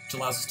 which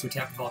allows us to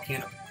attack with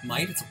Volcanic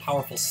Might. It's a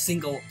powerful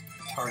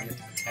single-target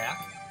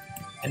attack.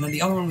 And then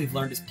the other one we've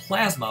learned is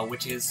Plasma,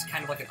 which is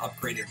kind of like an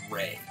upgraded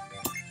Ray.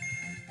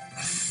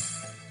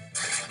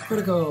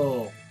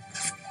 Critical!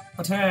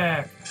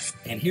 Attack!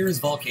 And here is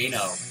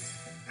Volcano.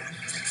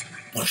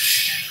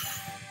 Whoosh!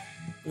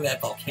 Look at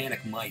that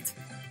Volcanic Might.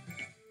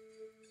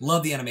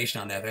 Love the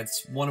animation on that.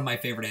 That's one of my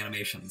favorite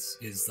animations,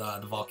 is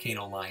the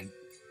Volcano line.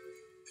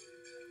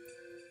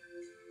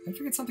 Did I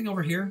forget something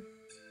over here?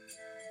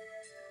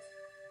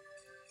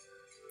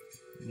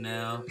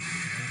 No.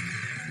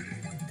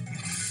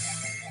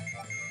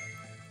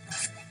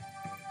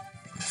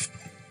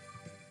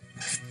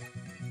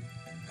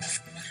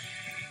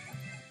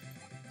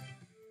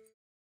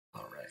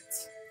 Alright.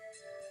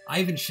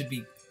 Ivan should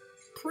be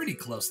pretty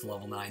close to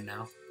level 9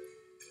 now.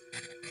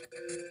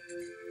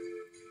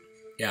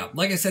 Yeah,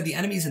 like I said, the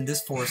enemies in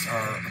this forest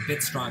are a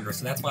bit stronger,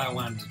 so that's why I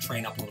wanted to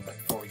train up a little bit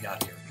before we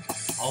got here.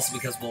 Also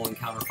because we'll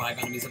encounter 5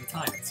 enemies at a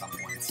time at some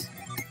points.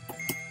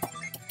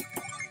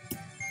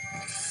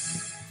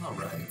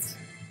 Alright.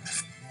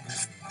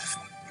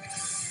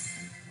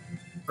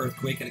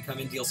 Earthquake gonna come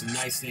in, deal some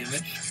nice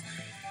damage.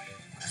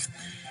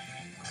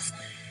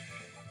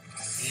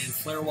 And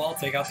Flare Wall,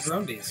 take out the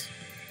drone bees.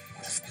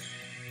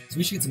 So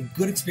we should get some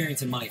good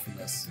experience and money from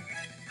this.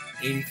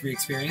 83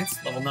 experience,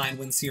 level 9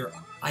 Windseer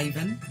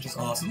Ivan, which is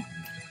awesome.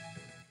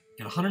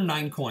 And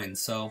 109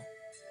 coins, so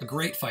a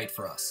great fight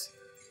for us.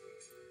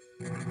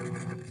 Let's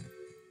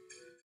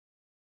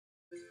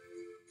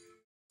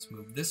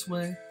move this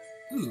way.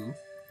 Ooh,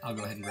 I'll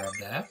go ahead and grab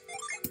that.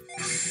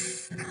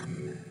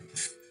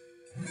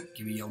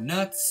 Give me your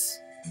nuts.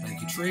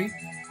 Thank you, tree.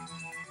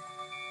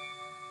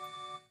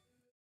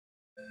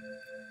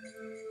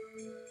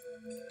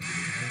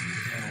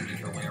 And we'll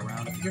make our way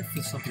around. I figure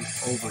there's something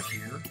over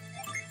here.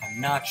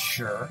 I'm not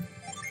sure.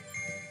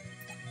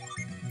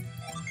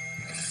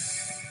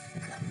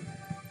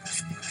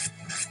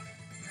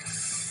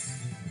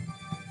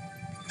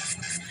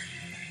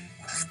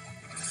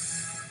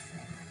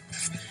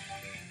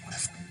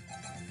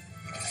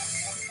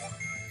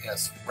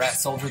 Yes, Rat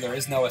Soldier, there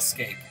is no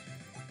escape.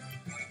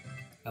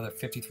 Another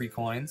 53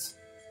 coins.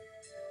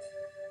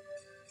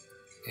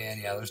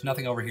 And yeah, there's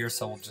nothing over here,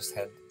 so we'll just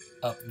head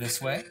up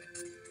this way.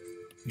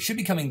 We should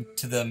be coming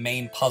to the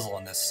main puzzle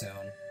in this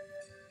soon.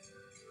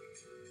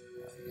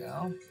 There we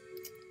go.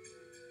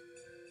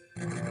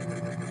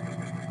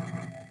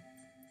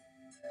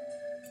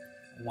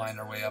 Wind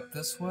our way up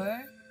this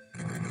way.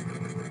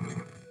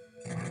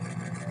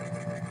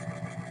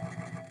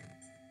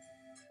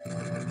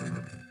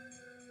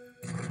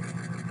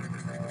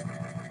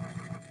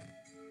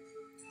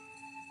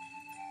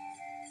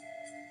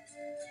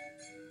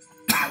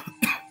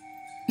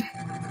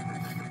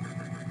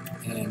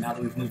 And now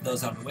that we've moved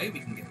those out of the way, we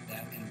can get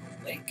that in the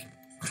lake.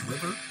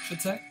 River, I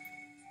should say.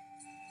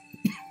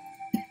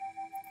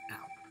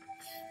 Ow.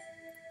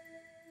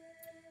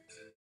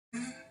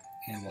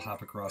 And we'll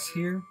hop across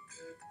here.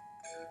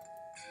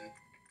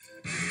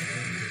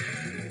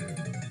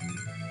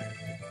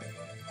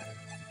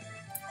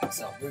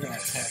 So we're going to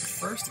attack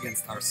first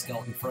against our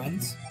skeleton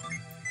friends.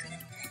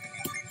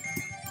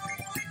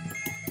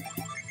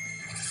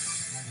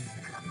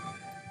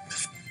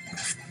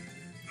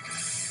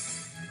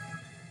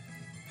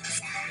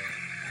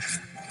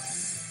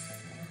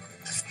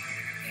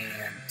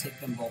 Take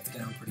them both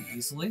down pretty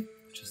easily,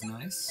 which is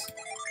nice.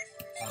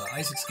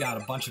 Isaac's got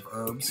a bunch of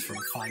herbs from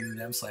finding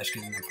them /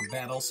 getting them from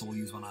battle, so we'll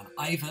use one on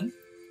Ivan.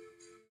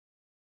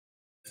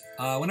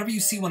 Whenever you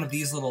see one of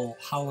these little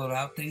hollowed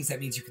out things, that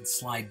means you can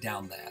slide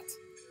down that.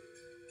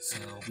 So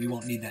we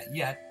won't need that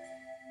yet.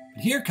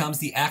 But here comes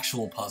the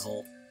actual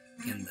puzzle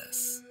in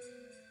this.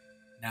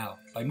 Now,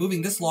 by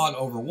moving this log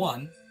over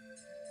one,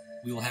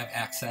 we will have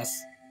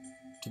access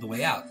to the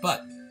way out.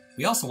 But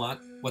we also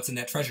want what's in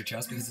that treasure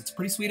chest because it's a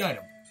pretty sweet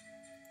item.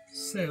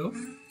 So...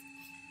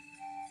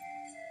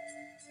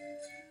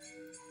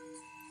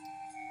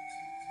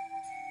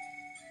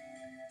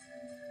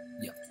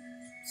 yep.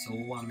 So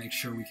we'll want to make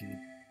sure we can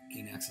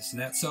gain access to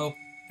that. So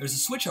there's a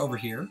switch over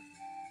here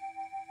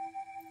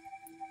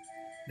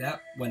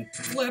that, when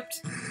flipped,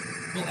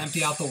 will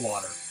empty out the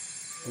water,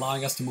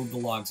 allowing us to move the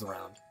logs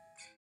around.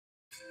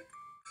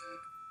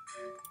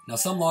 Now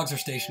some logs are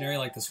stationary,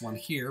 like this one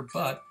here,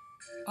 but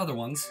other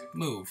ones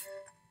move,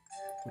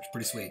 which is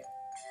pretty sweet.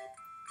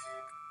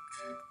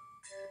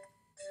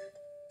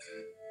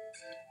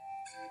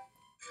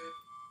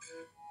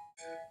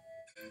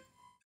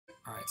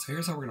 Alright, so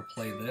here's how we're going to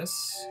play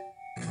this.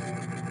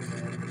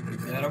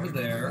 Move that over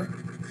there.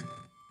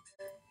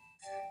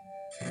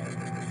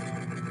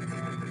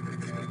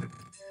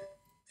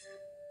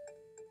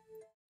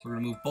 So we're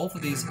going to move both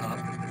of these up.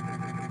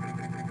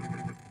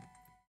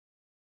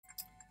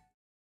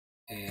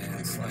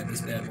 And slide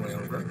this bad boy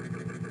over.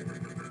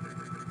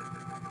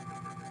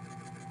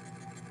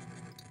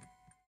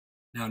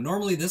 Now,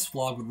 normally this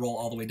log would roll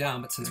all the way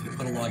down, but since we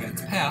put a log in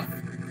its path,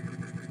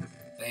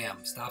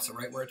 bam, stops it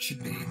right where it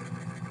should be.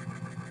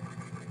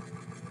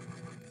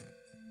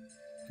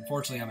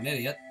 Unfortunately, I'm an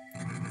idiot.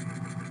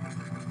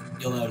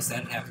 You'll notice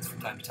that it happens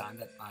from time to time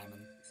that I'm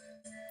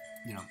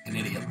an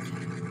idiot.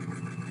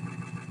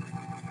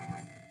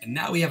 And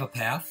now we have a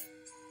path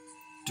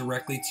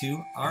directly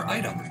to our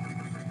item.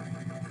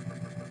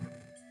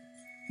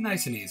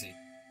 Nice and easy.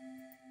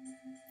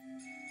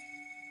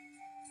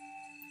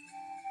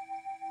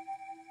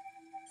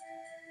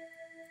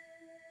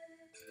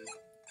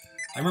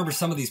 I remember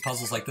some of these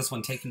puzzles like this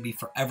one taking me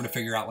forever to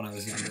figure out when I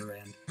was younger,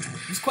 and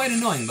it was quite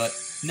annoying, but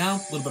now,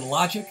 a little bit of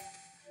logic,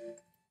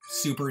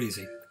 super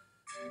easy.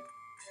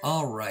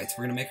 Alright, so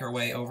we're going to make our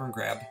way over and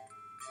grab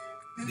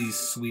these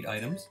sweet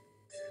items.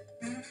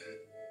 I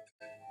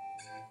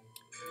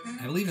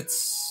believe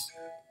it's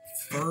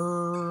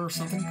fur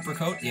something? Fur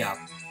coat? Yeah.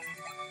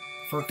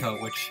 Fur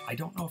coat, which I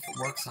don't know if it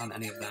works on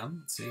any of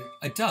them. Let's see.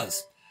 It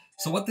does.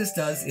 So what this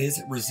does is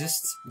it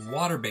resists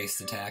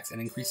water-based attacks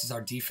and increases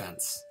our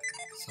defense.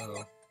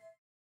 So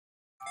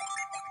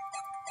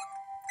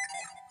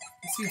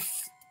let's see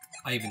if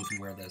Ivan can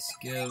wear this.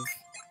 Give.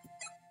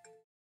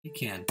 He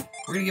can.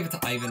 We're going to give it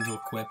to Ivan to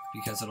equip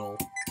because it'll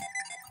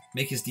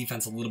make his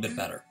defense a little bit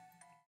better.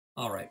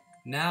 Alright,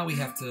 now we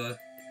have to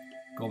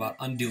go about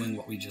undoing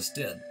what we just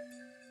did.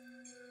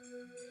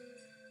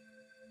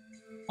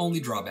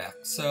 Only drawback.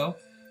 So,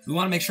 we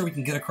want to make sure we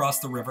can get across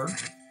the river.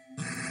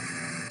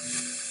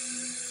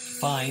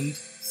 Find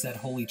said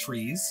holy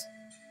trees.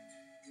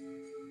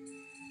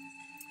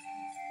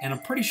 And I'm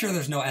pretty sure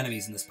there's no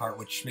enemies in this part,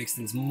 which makes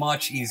things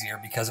much easier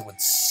because it would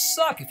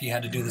suck if you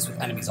had to do this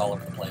with enemies all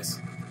over the place.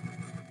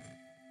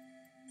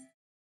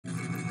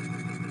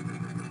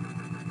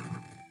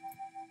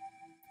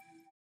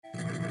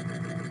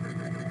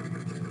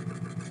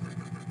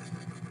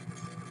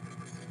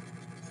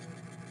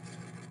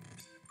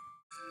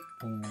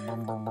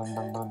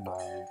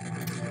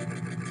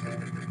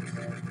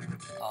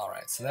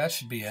 Alright, so that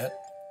should be it.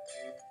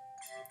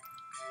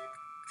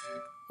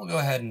 We'll go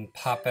ahead and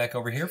pop back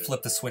over here,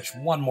 flip the switch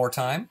one more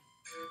time.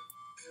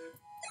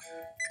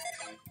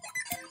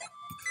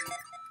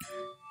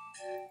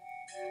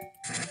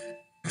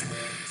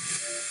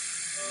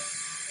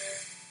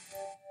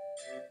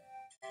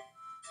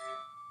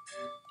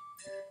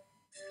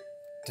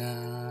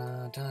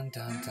 Dun, dun,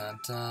 dun, dun,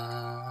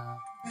 dun.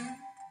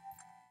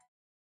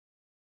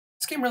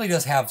 This game really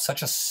does have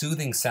such a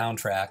soothing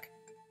soundtrack.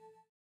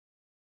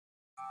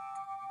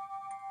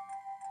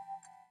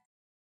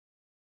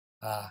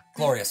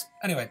 Glorious.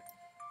 Anyway.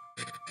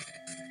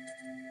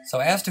 So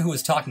as to who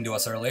was talking to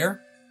us earlier,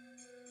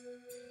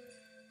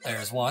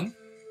 there's one.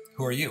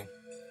 Who are you?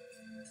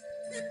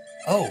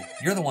 Oh,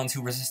 you're the ones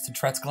who resisted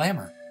TREEt's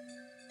glamour.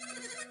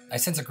 I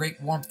sense a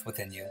great warmth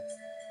within you.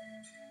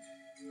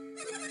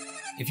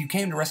 If you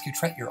came to rescue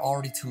TREEt, you're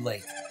already too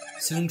late.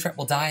 Soon TREEt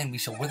will die and we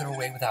shall wither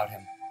away without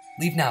him.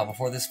 Leave now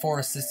before this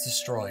forest is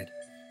destroyed.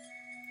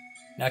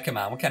 Now come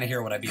on, what kind of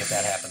hero would I be if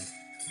that happened?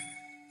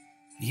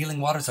 The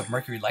healing waters of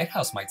Mercury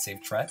Lighthouse might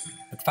save TREEt,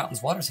 but the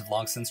fountain's waters have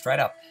long since dried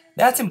up.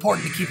 That's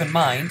important to keep in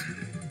mind.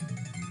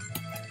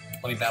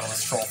 Let me battle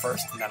this troll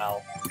first, and then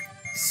I'll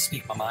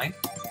speak my mind.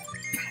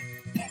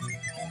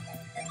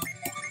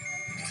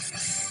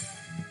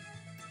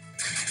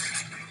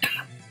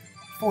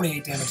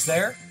 $48 damage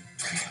there.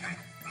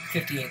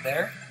 58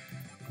 there.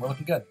 We're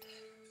looking good.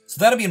 So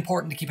that'll be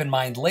important to keep in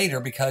mind later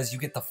because you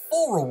get the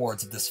full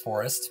rewards of this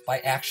forest by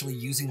actually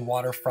using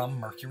water from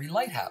Mercury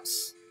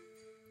Lighthouse.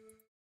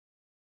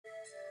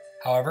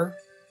 However,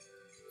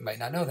 you might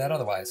not know that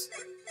otherwise.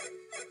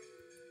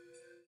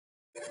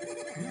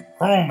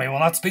 Homie will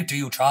not speak to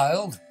you,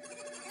 child.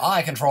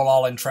 I control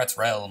all in TREEt's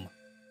realm.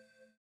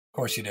 Of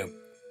course you do.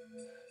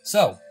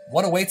 So,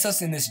 what awaits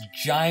us in this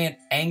giant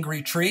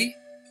angry tree?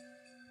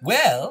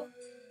 Well,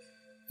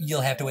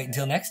 you'll have to wait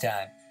until next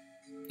time.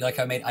 You like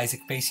how I made Isaac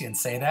Facian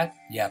say that?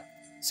 Yeah,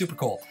 super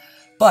cool.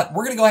 But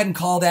we're going to go ahead and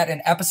call that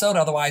an episode.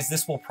 Otherwise,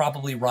 this will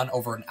probably run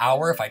over an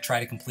hour if I try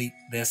to complete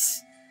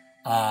this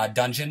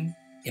dungeon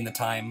in the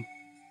time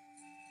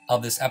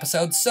of this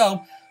episode.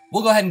 So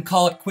we'll go ahead and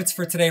call it quits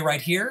for today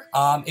right here.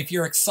 If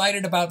you're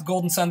excited about the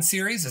Golden Sun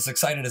series, as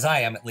excited as I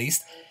am at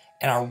least,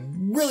 and are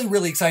really,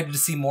 really excited to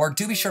see more,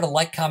 do be sure to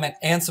like, comment,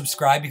 and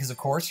subscribe because, of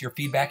course, your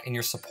feedback and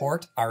your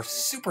support are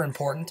super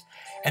important.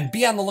 And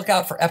be on the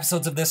lookout for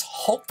episodes of this,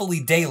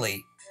 hopefully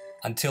daily,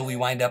 until we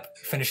wind up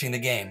finishing the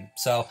game.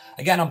 So,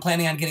 again, I'm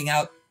planning on getting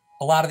out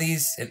a lot of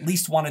these, at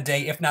least one a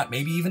day, if not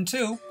maybe even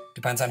two.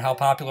 Depends on how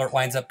popular it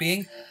winds up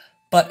being.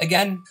 But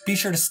again, be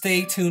sure to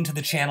stay tuned to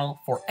the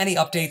channel for any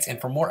updates and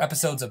for more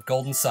episodes of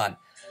Golden Sun.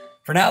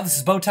 For now, this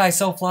is Bowtie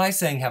So Fly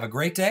saying have a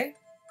great day,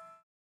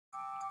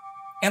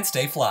 and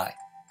stay fly.